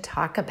 to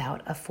talk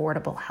about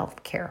affordable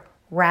health care,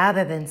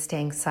 rather than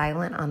staying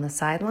silent on the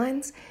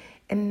sidelines,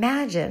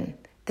 imagine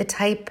the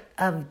type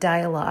of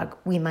dialogue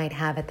we might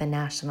have at the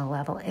national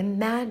level.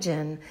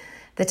 Imagine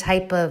the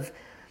type of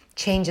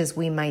changes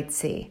we might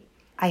see.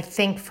 I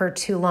think for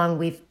too long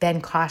we've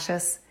been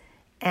cautious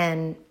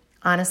and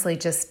honestly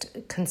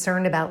just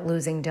concerned about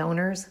losing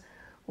donors,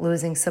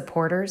 losing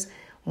supporters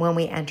when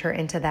we enter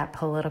into that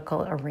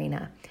political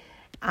arena.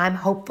 I'm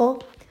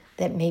hopeful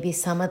that maybe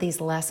some of these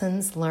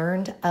lessons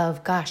learned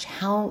of,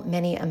 how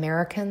many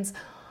Americans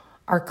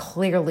are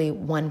clearly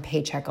one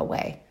paycheck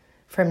away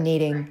from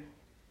needing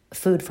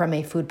food from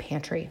a food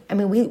pantry. I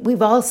mean,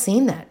 we've all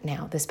seen that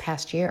now this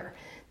past year.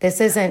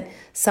 This isn't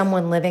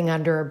someone living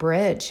under a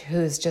bridge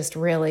who's just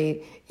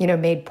really,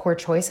 made poor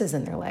choices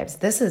in their lives.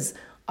 This is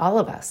all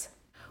of us.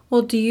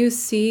 Well, do you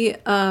see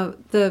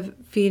the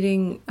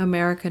Feeding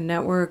America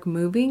network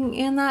moving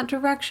in that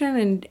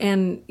direction?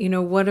 And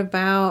what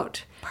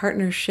about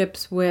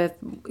partnerships with,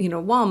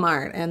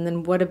 Walmart? And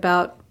then what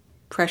about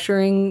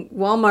pressuring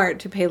Walmart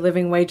to pay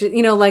living wages?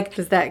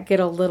 Does that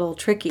get a little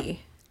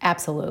tricky?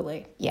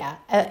 Absolutely. Yeah.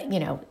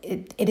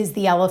 It is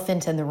the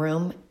elephant in the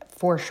room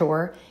for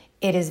sure.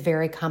 It is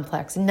very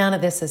complex. None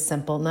of this is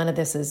simple. None of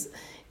this is,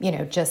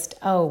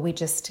 we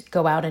just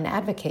go out and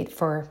advocate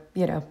for,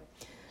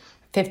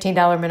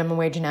 $15 minimum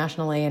wage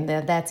nationally, and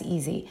that's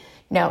easy.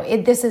 No,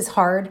 this is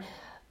hard,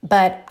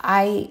 but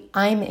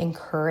I'm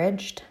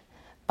encouraged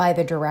by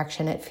the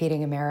direction at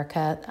Feeding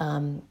America.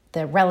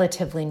 The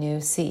relatively new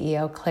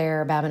CEO,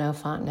 Claire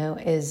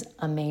Babineau-Fontenot, is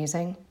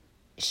amazing.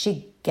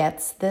 She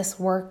gets this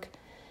work,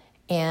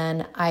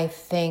 and I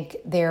think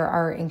there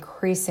are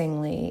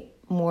increasingly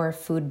more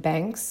food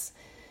banks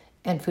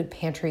and food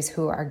pantries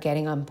who are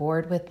getting on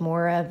board with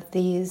more of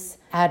these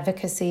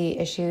advocacy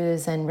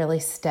issues and really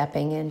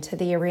stepping into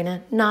the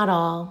arena. Not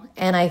all.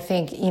 And I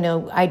think,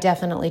 I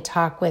definitely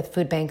talk with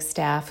food bank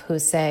staff who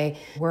say,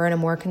 we're in a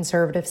more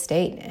conservative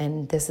state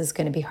and this is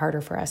going to be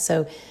harder for us.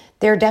 So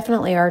there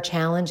definitely are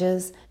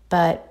challenges,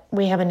 but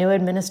we have a new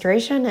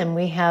administration and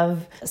we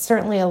have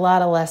certainly a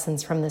lot of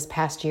lessons from this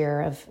past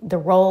year of the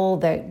role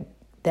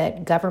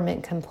that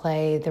government can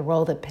play, the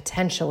role that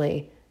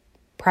potentially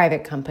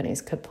private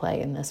companies could play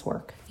in this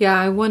work. Yeah,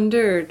 I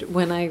wondered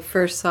when I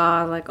first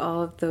saw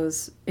all of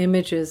those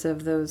images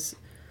of those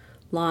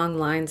long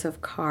lines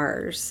of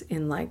cars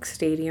in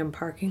stadium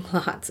parking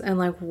lots and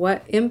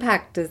what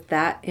impact does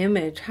that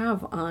image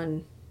have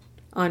on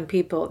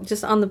people,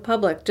 just on the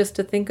public, just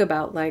to think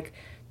about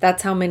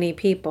that's how many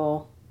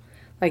people,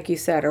 like you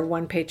said, are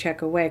one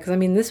paycheck away. Because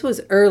this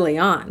was early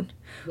on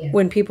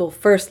when people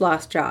first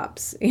lost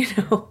jobs,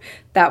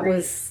 that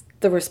was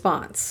the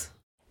response.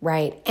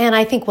 Right. And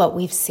I think what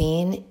we've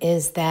seen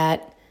is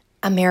that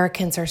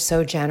Americans are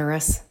so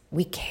generous.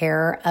 We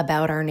care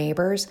about our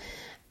neighbors.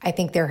 I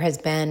think there has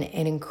been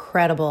an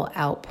incredible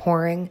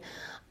outpouring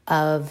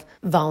of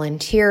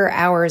volunteer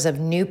hours, of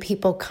new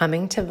people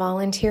coming to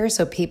volunteer.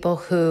 So people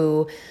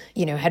who,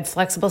 had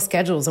flexible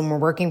schedules and were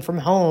working from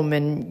home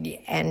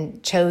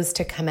and chose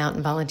to come out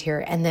and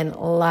volunteer. And then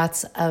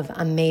lots of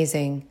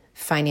amazing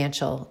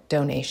financial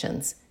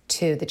donations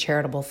to the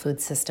charitable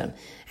food system.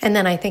 And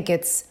then I think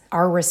it's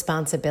our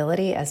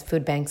responsibility as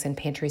food banks and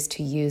pantries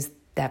to use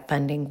that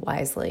funding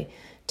wisely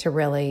to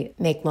really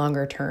make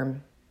longer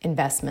term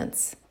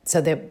investments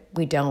so that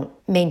we don't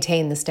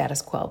maintain the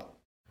status quo.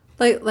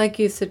 Like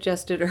you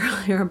suggested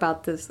earlier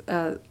about this,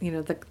 the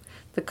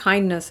the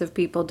kindness of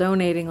people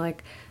donating,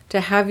 like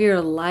to have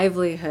your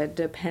livelihood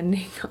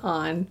depending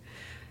on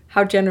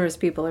how generous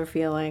people are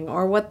feeling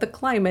or what the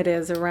climate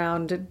is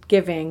around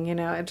giving,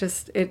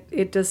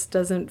 it just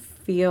doesn't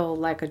feel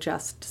like a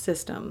just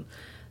system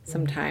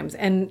sometimes.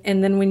 And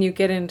then when you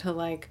get into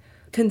like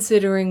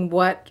considering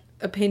what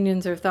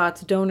opinions or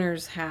thoughts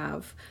donors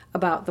have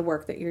about the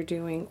work that you're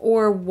doing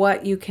or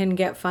what you can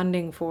get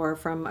funding for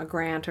from a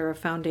grant or a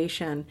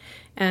foundation.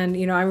 And,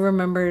 I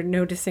remember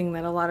noticing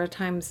that a lot of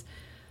times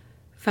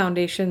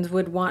foundations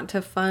would want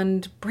to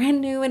fund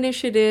brand new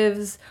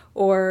initiatives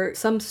or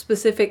some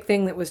specific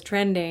thing that was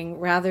trending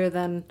rather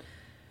than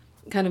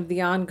kind of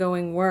the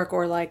ongoing work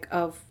or like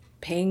of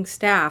paying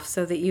staff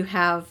so that you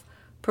have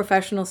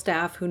professional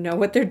staff who know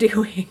what they're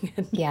doing.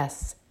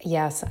 Yes,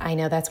 I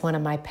know that's one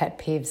of my pet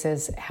peeves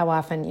is how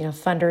often,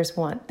 funders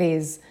want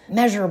these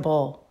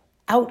measurable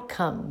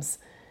outcomes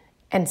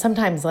and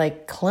sometimes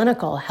like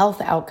clinical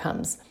health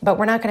outcomes, but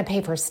we're not going to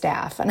pay for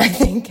staff. And I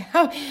think,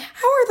 how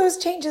are those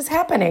changes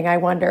happening? I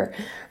wonder,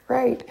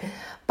 right?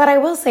 But I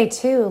will say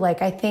too,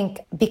 like, I think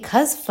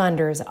because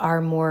funders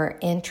are more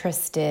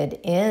interested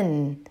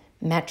in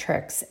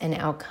metrics and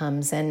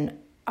outcomes and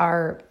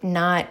are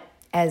not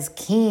as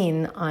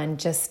keen on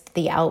just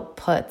the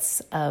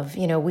outputs of,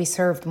 we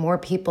served more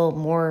people,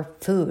 more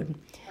food,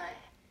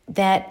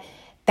 that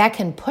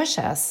can push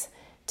us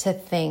to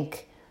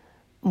think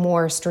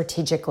more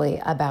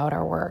strategically about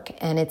our work.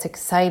 And it's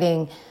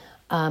exciting.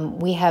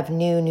 We have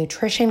new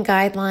nutrition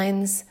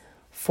guidelines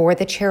for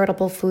the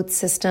charitable food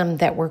system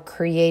that were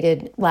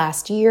created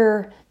last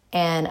year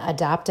and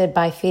adopted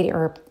by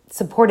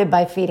supported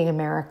by Feeding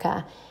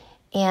America.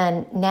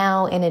 And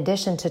now, in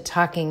addition to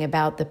talking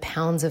about the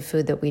pounds of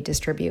food that we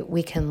distribute,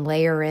 we can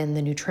layer in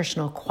the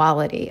nutritional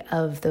quality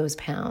of those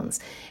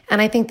pounds.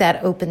 And I think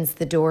that opens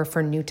the door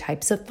for new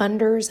types of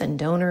funders and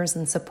donors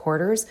and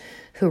supporters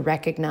who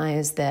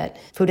recognize that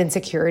food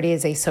insecurity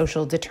is a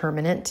social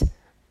determinant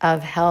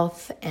of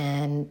health,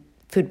 and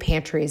food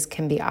pantries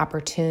can be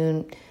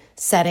opportune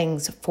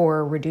settings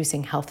for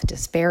reducing health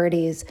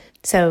disparities.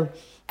 So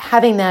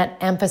having that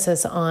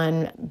emphasis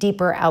on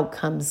deeper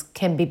outcomes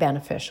can be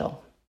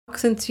beneficial.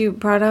 Since you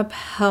brought up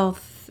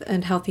health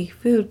and healthy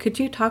food, could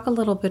you talk a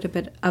little bit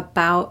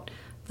about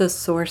the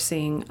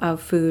sourcing of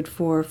food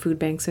for food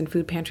banks and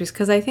food pantries?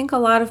 Because I think a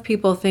lot of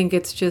people think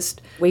it's just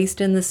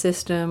waste in the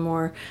system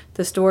or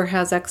the store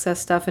has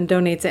excess stuff and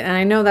donates it. And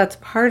I know that's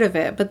part of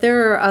it, but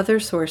there are other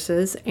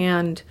sources.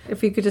 And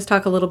if you could just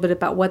talk a little bit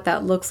about what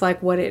that looks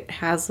like, what it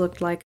has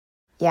looked like.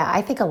 Yeah,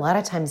 I think a lot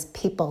of times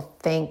people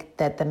think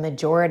that the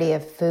majority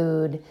of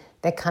food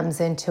that comes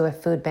into a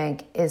food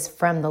bank is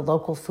from the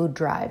local food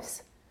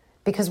drives,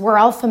 because we're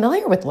all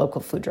familiar with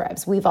local food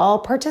drives. We've all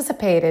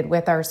participated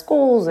with our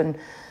schools and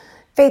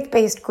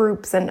faith-based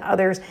groups and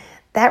others.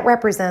 That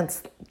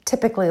represents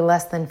typically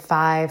less than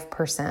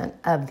 5%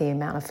 of the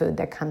amount of food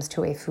that comes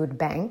to a food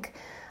bank.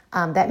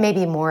 That may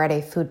be more at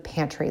a food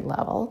pantry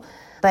level.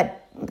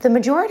 But the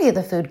majority of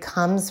the food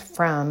comes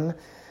from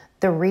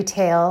the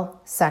retail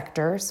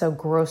sector, so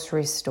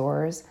grocery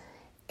stores,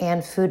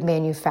 and food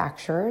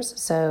manufacturers,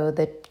 so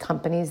the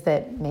companies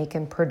that make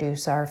and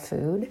produce our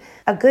food.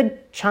 A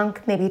good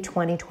chunk, maybe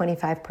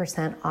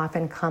 20-25%,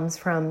 often comes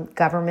from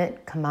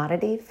government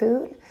commodity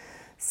food.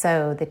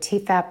 So the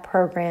TFAP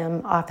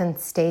program, often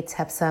states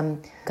have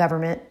some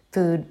government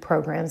food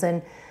programs,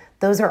 and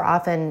those are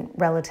often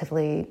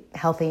relatively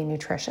healthy and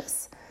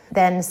nutritious.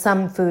 Then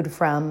some food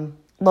from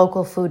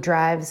local food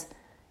drives.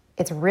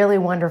 It's really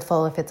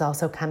wonderful if it's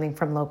also coming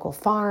from local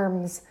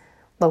farms,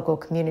 local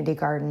community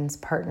gardens,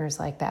 partners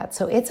like that.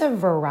 So it's a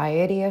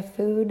variety of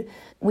food.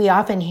 We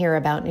often hear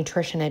about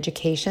nutrition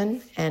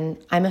education, and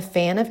I'm a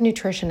fan of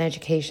nutrition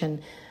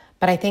education,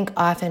 but I think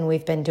often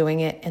we've been doing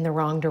it in the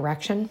wrong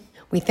direction.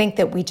 We think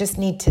that we just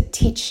need to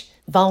teach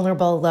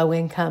vulnerable,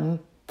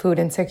 low-income, food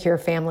insecure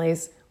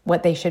families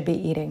what they should be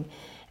eating.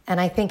 And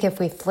I think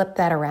if we flip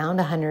that around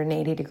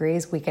 180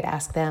 degrees, we could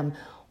ask them,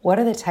 what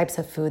are the types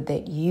of food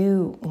that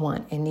you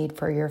want and need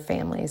for your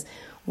families?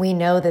 We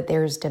know that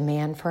there's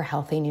demand for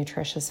healthy,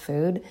 nutritious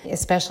food,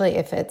 especially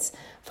if it's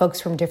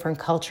folks from different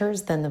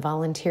cultures than the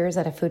volunteers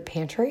at a food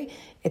pantry.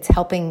 It's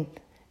helping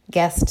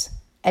guests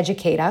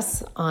educate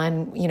us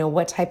on,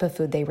 what type of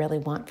food they really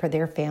want for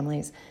their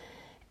families.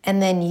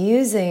 And then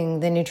using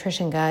the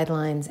nutrition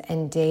guidelines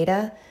and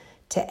data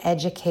to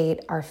educate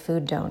our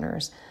food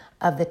donors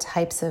of the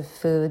types of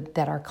food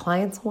that our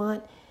clients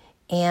want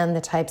and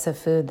the types of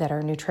food that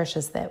are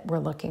nutritious that we're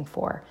looking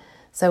for.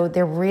 So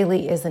there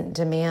really isn't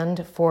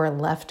demand for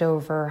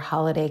leftover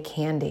holiday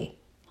candy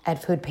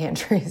at food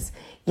pantries,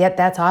 yet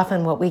that's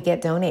often what we get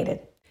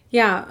donated.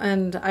 Yeah,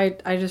 and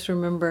I just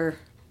remember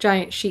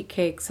giant sheet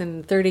cakes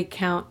and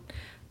 30-count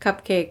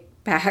cupcake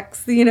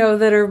packs,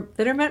 that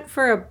are meant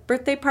for a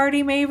birthday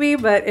party maybe,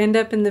 but end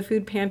up in the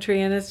food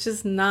pantry, and it's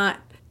just not,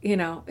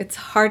 it's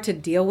hard to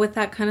deal with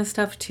that kind of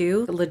stuff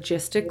too.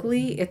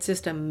 Logistically, it's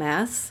just a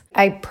mess.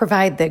 I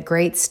provide the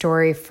great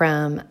story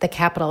from the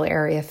Capital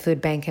Area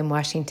Food Bank in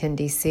Washington,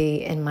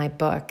 D.C. in my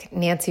book.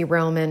 Nancy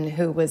Roman,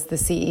 who was the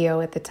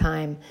CEO at the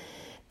time,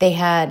 They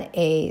had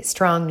a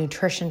strong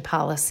nutrition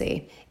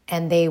policy,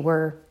 and they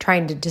were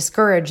trying to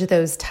discourage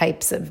those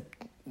types of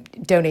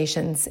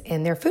donations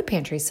in their food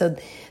pantries. So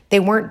they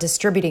weren't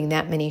distributing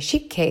that many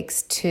sheet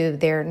cakes to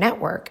their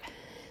network.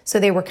 So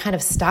they were kind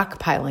of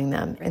stockpiling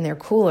them in their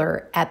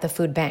cooler at the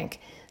food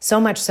bank. So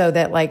much so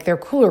that like their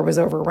cooler was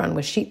overrun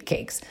with sheet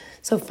cakes.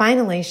 So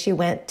finally she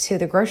went to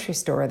the grocery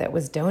store that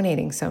was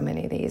donating so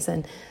many of these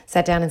and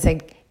sat down and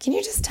said, "Can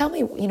you just tell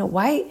me,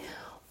 why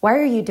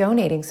are you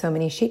donating so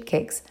many sheet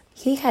cakes?"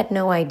 He had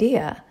no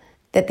idea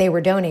that they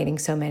were donating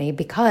so many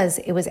because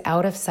it was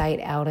out of sight,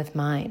 out of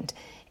mind.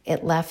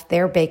 It left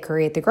their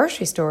bakery at the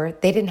grocery store.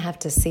 They didn't have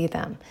to see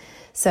them.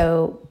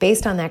 So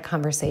based on that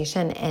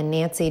conversation and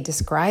Nancy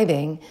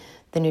describing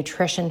the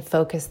nutrition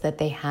focus that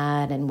they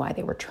had and why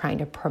they were trying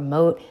to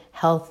promote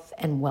health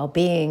and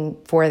well-being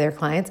for their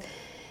clients,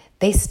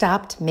 they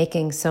stopped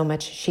making so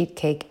much sheet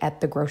cake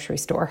at the grocery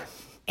store.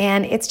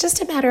 And it's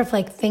just a matter of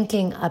like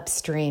thinking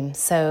upstream.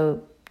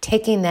 So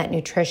taking that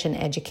nutrition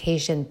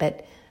education,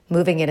 but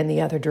moving it in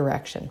the other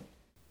direction.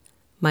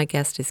 My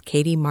guest is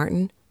Katie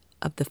Martin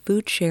of the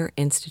Food Share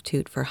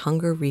Institute for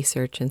Hunger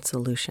Research and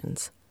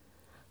Solutions.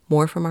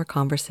 More from our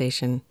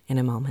conversation in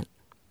a moment.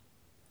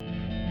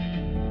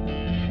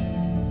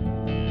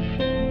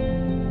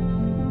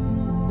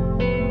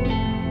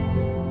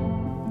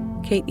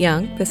 Kate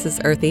Young, this is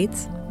Earth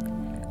Eats.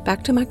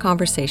 Back to my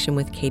conversation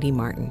with Katie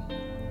Martin.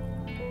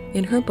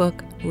 In her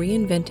book,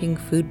 Reinventing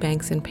Food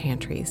Banks and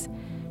Pantries,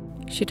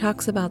 she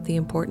talks about the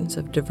importance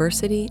of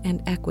diversity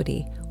and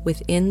equity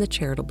within the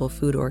charitable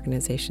food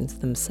organizations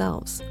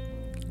themselves.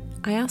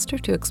 I asked her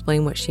to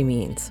explain what she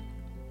means.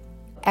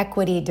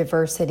 Equity,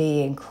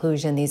 diversity,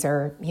 inclusion, these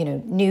are,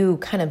 new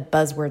kind of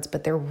buzzwords,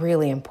 but they're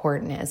really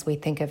important as we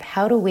think of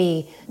how do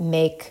we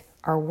make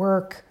our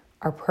work,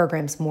 our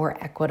programs more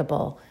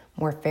equitable,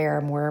 more fair,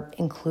 more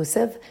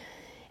inclusive.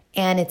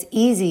 And it's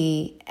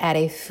easy at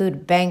a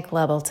food bank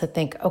level to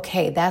think,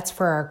 okay, that's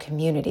for our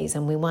communities,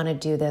 and we want to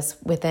do this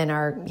within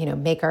our,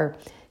 make our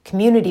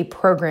community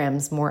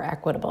programs more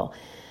equitable.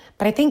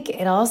 But I think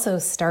it also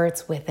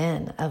starts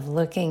within of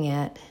looking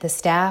at the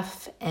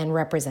staff and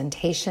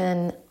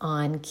representation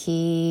on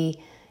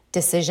key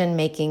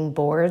decision-making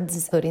boards,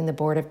 including the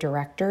board of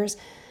directors.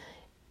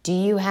 Do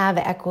you have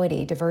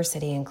equity,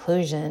 diversity,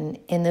 inclusion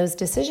in those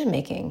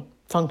decision-making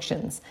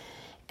functions?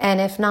 And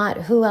if not,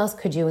 who else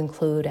could you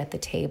include at the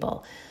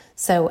table?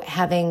 So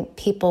having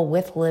people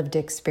with lived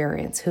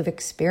experience who've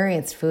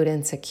experienced food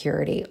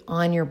insecurity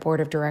on your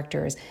board of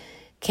directors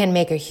can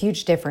make a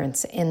huge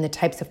difference in the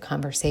types of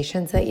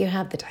conversations that you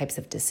have, the types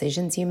of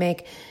decisions you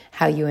make,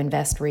 how you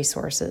invest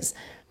resources.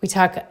 We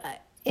talk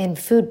in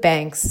food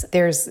banks,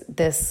 there's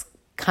this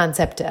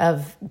concept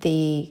of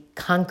the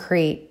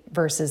concrete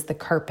versus the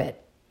carpet.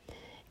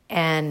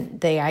 And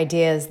the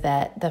idea is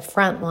that the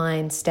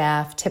frontline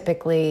staff,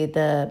 typically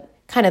the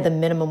kind of the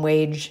minimum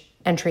wage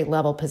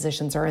entry-level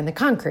positions are in the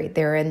concrete.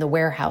 They're in the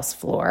warehouse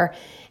floor.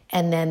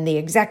 And then the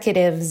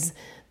executives,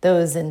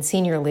 those in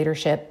senior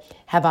leadership,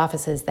 have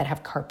offices that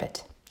have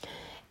carpet.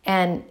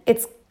 And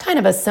it's kind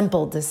of a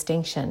simple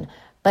distinction,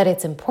 but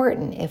it's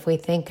important if we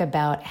think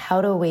about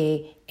how do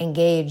we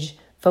engage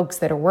folks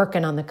that are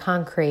working on the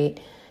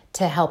concrete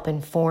to help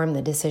inform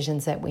the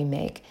decisions that we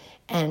make,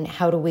 and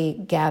how do we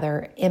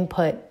gather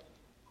input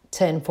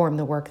to inform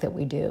the work that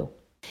we do.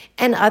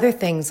 And other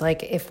things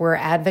like if we're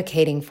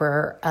advocating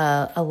for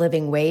a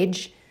living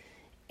wage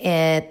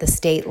at the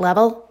state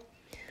level,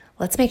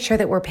 let's make sure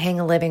that we're paying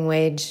a living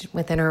wage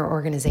within our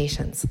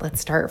organizations.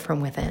 Let's start from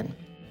within.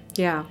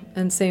 Yeah,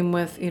 and same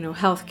with,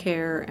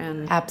 healthcare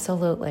and...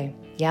 Absolutely.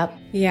 Yep.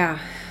 Yeah.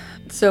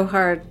 It's so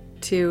hard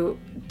to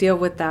deal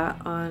with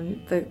that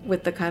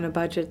with the kind of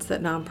budgets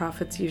that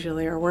nonprofits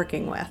usually are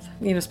working with.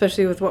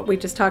 Especially with what we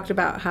just talked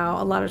about, how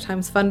a lot of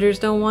times funders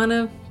don't want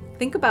to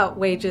think about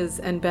wages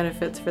and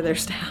benefits for their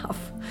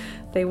staff.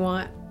 They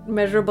want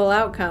measurable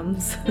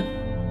outcomes.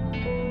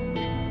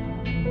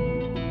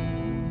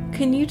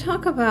 Can you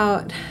talk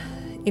about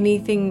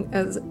anything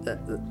as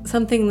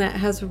something that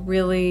has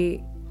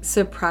really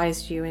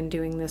surprised you in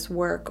doing this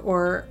work,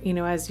 or,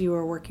 as you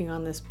were working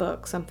on this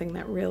book, something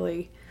that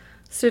really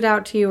stood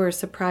out to you or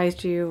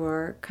surprised you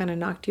or kind of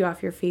knocked you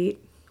off your feet?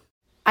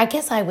 I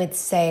guess I would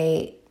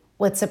say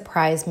what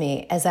surprised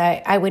me is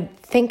I would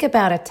think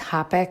about a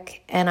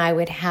topic and I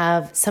would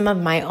have some of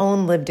my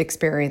own lived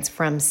experience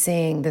from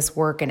seeing this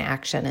work in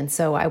action. And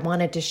so I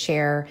wanted to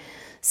share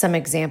some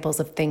examples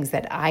of things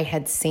that I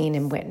had seen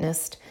and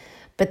witnessed.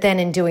 But then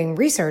in doing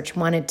research,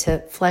 wanted to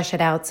flesh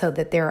it out so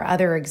that there are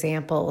other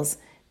examples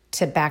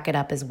to back it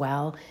up as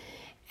well.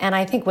 And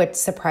I think what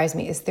surprised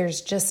me is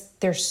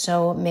there's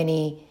so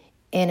many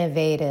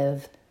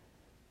innovative,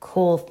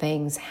 cool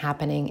things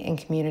happening in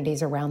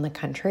communities around the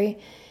country.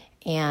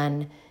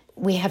 And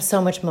we have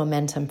so much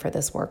momentum for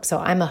this work. So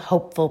I'm a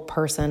hopeful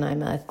person.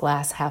 I'm a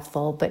glass half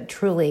full, but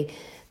truly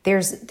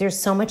there's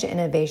so much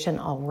innovation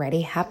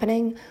already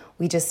happening.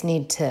 We just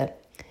need to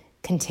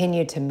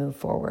continue to move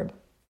forward.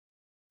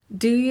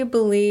 Do you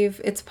believe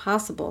it's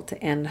possible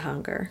to end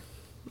hunger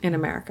in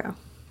America?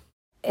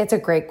 It's a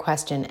great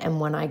question, and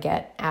one I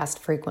get asked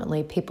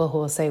frequently. People who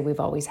will say we've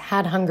always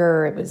had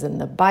hunger, it was in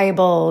the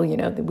Bible,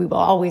 we will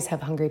always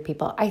have hungry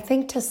people. I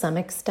think to some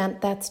extent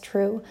that's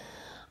true.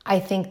 I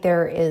think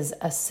there is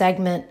a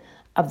segment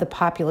of the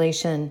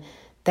population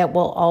that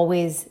will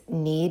always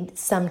need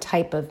some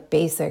type of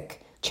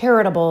basic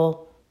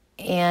charitable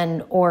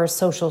and or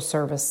social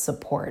service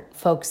support.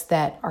 Folks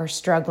that are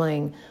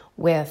struggling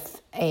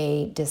with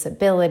a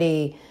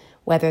disability,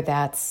 whether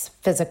that's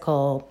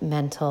physical,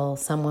 mental,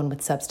 someone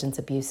with substance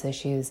abuse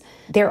issues.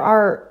 There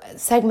are a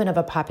segment of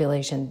a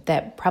population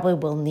that probably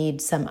will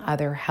need some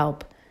other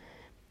help.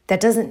 That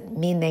doesn't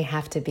mean they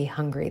have to be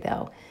hungry,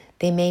 though.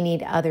 They may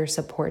need other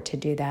support to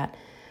do that.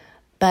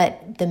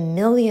 But the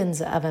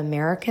millions of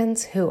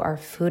Americans who are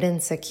food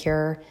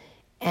insecure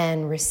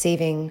and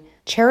receiving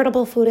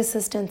charitable food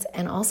assistance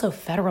and also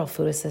federal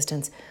food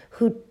assistance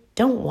who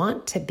don't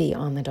want to be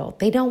on the dole,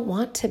 they don't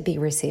want to be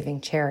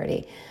receiving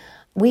charity.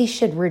 We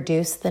should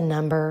reduce the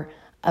number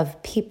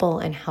of people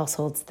and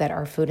households that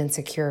are food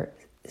insecure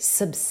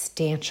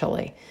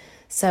substantially.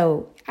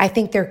 So I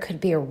think there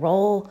could be a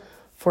role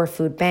for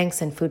food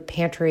banks and food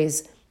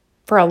pantries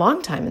for a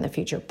long time in the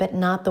future, but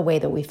not the way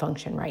that we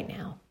function right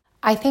now.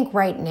 I think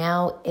right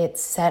now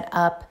it's set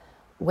up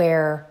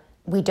where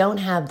we don't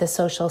have the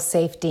social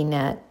safety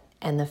net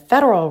and the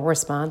federal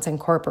response and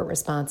corporate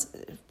response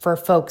for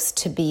folks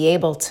to be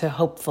able to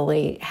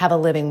hopefully have a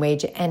living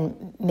wage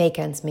and make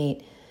ends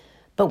meet.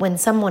 But when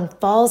someone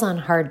falls on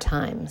hard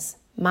times,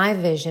 my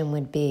vision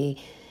would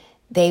be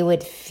they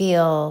would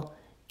feel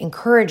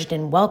encouraged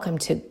and welcome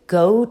to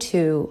go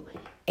to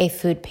a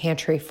food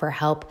pantry for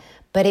help,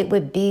 but it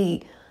would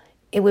be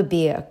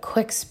a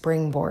quick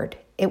springboard.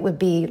 It would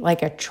be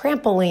like a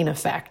trampoline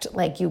effect.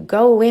 Like you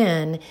go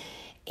in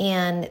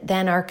and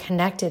then are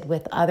connected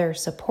with other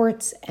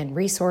supports and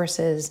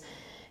resources,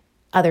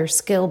 other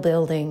skill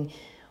building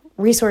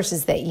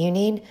resources that you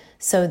need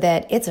so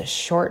that it's a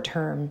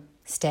short-term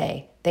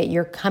stay, that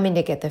you're coming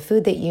to get the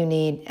food that you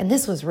need. And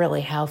this was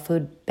really how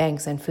food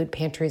banks and food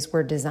pantries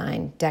were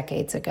designed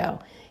decades ago.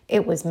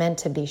 It was meant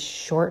to be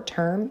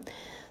short-term.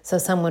 So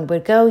someone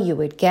would go, you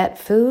would get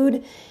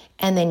food,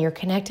 and then you're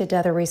connected to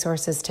other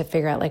resources to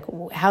figure out, like,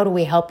 how do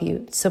we help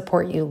you,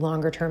 support you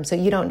longer term so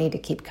you don't need to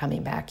keep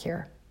coming back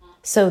here.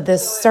 So the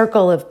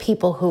circle of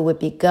people who would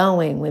be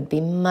going would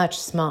be much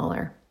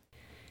smaller.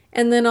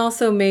 And then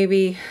also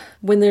maybe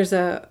when there's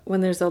a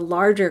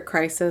larger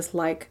crisis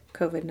like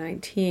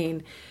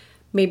COVID-19,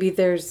 maybe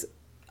there's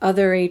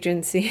other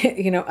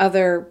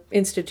other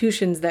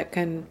institutions that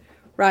can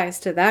rise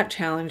to that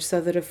challenge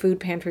so that a food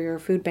pantry or a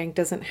food bank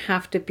doesn't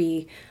have to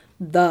be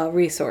the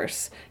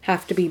resource,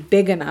 have to be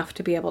big enough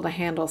to be able to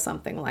handle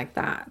something like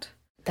that.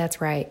 That's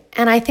right.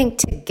 And I think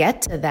to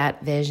get to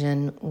that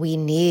vision, we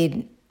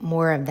need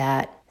more of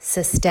that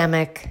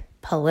systemic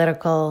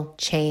political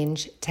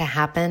change to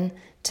happen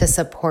to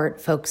support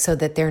folks so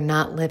that they're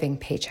not living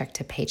paycheck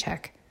to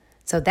paycheck.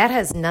 So that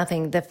has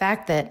nothing, the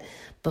fact that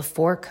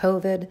before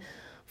COVID,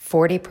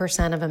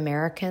 40% of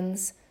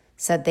Americans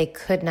said they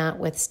could not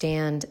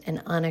withstand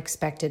an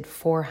unexpected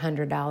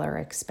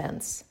 $400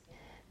 expense.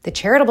 The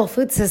charitable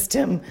food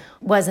system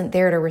wasn't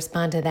there to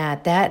respond to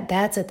that.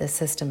 That's at the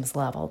systems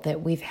level,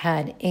 that we've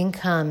had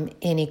income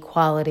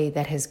inequality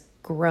that has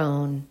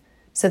grown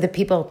so that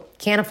people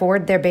can't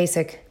afford their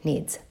basic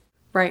needs.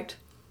 Right.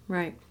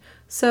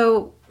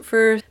 So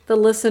for the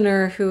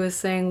listener who is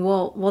saying,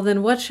 well,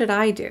 then what should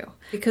I do?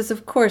 Because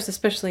of course,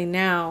 especially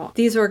now,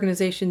 these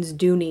organizations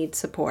do need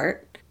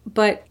support.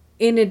 But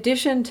in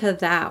addition to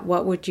that,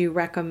 what would you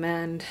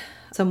recommend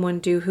someone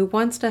do who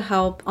wants to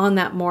help on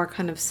that more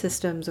kind of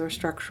systems or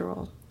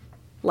structural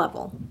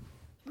level?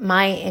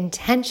 My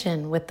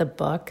intention with the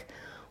book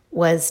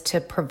was to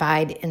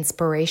provide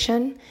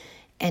inspiration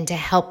and to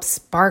help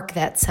spark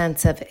that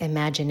sense of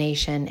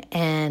imagination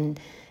and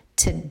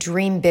to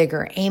dream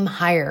bigger, aim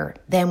higher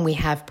than we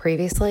have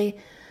previously.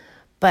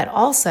 But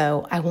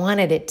also, I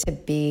wanted it to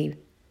be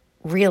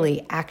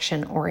really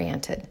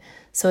action-oriented.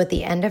 So at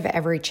the end of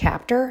every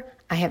chapter,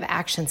 I have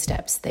action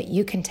steps that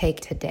you can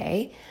take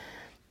today.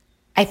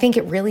 I think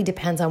it really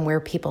depends on where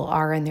people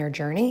are in their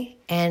journey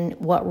and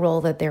what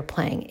role that they're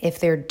playing. If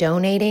they're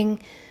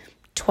donating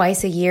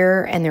twice a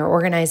year and they're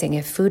organizing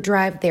a food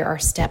drive, there are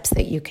steps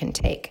that you can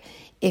take.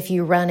 If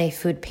you run a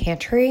food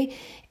pantry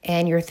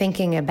and you're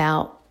thinking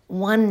about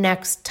one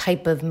next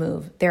type of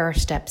move, there are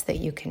steps that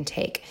you can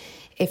take.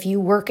 If you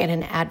work in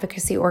an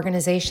advocacy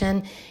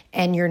organization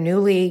and you're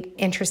newly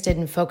interested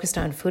and focused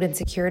on food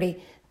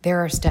insecurity, there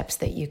are steps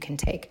that you can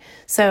take.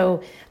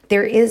 So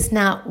there is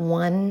not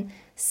one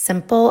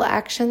simple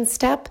action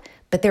step,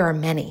 but there are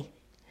many,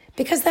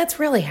 because that's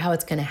really how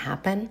it's going to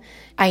happen.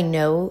 I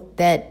know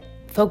that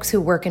folks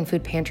who work in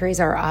food pantries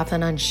are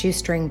often on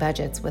shoestring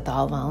budgets with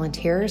all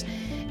volunteers.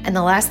 And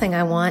the last thing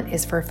I want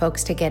is for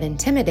folks to get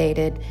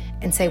intimidated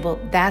and say, well,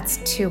 that's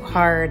too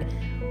hard.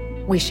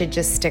 We should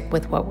just stick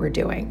with what we're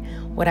doing.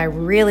 What I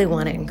really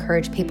want to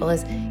encourage people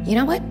is, you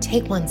know what?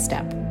 Take one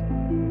step.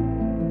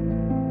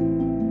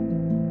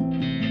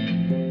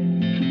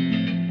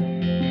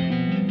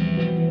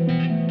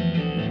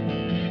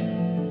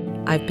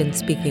 I've been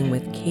speaking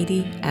with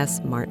Katie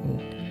S. Martin,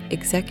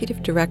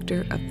 Executive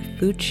Director of the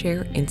Food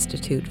Share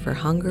Institute for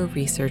Hunger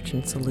Research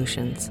and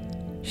Solutions.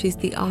 She's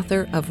the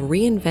author of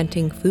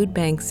Reinventing Food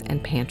Banks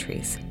and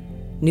Pantries,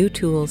 New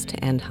Tools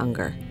to End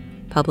Hunger,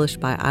 published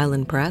by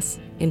Island Press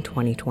in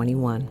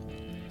 2021.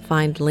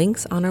 Find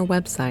links on our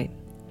website,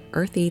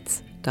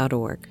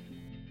 eartheats.org.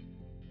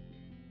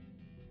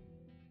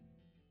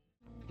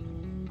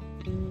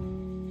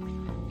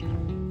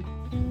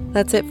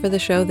 That's it for the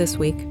show this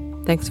week.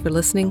 Thanks for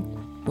listening.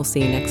 We'll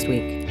see you next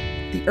week.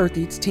 The Earth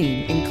Eats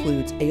team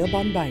includes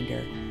Aobon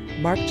Binder,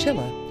 Mark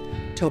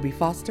Chilla, Toby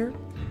Foster,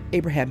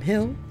 Abraham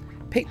Hill,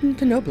 Peyton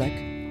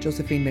Knoblech,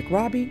 Josephine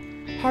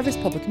McRobbie,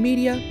 Harvest Public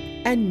Media,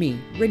 and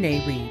me,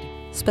 Renee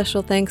Reed.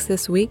 Special thanks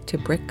this week to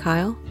Brick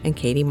Kyle and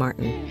Katie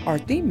Martin. Our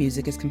theme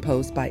music is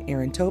composed by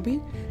Aaron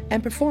Toby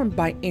and performed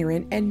by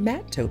Aaron and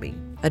Matt Toby.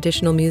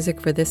 Additional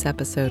music for this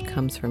episode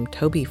comes from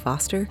Toby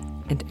Foster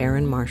and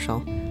Aaron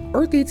Marshall.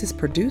 Earth Eats is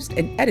produced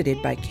and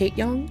edited by Kate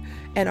Young,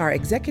 and our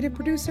executive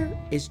producer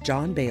is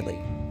John Bailey.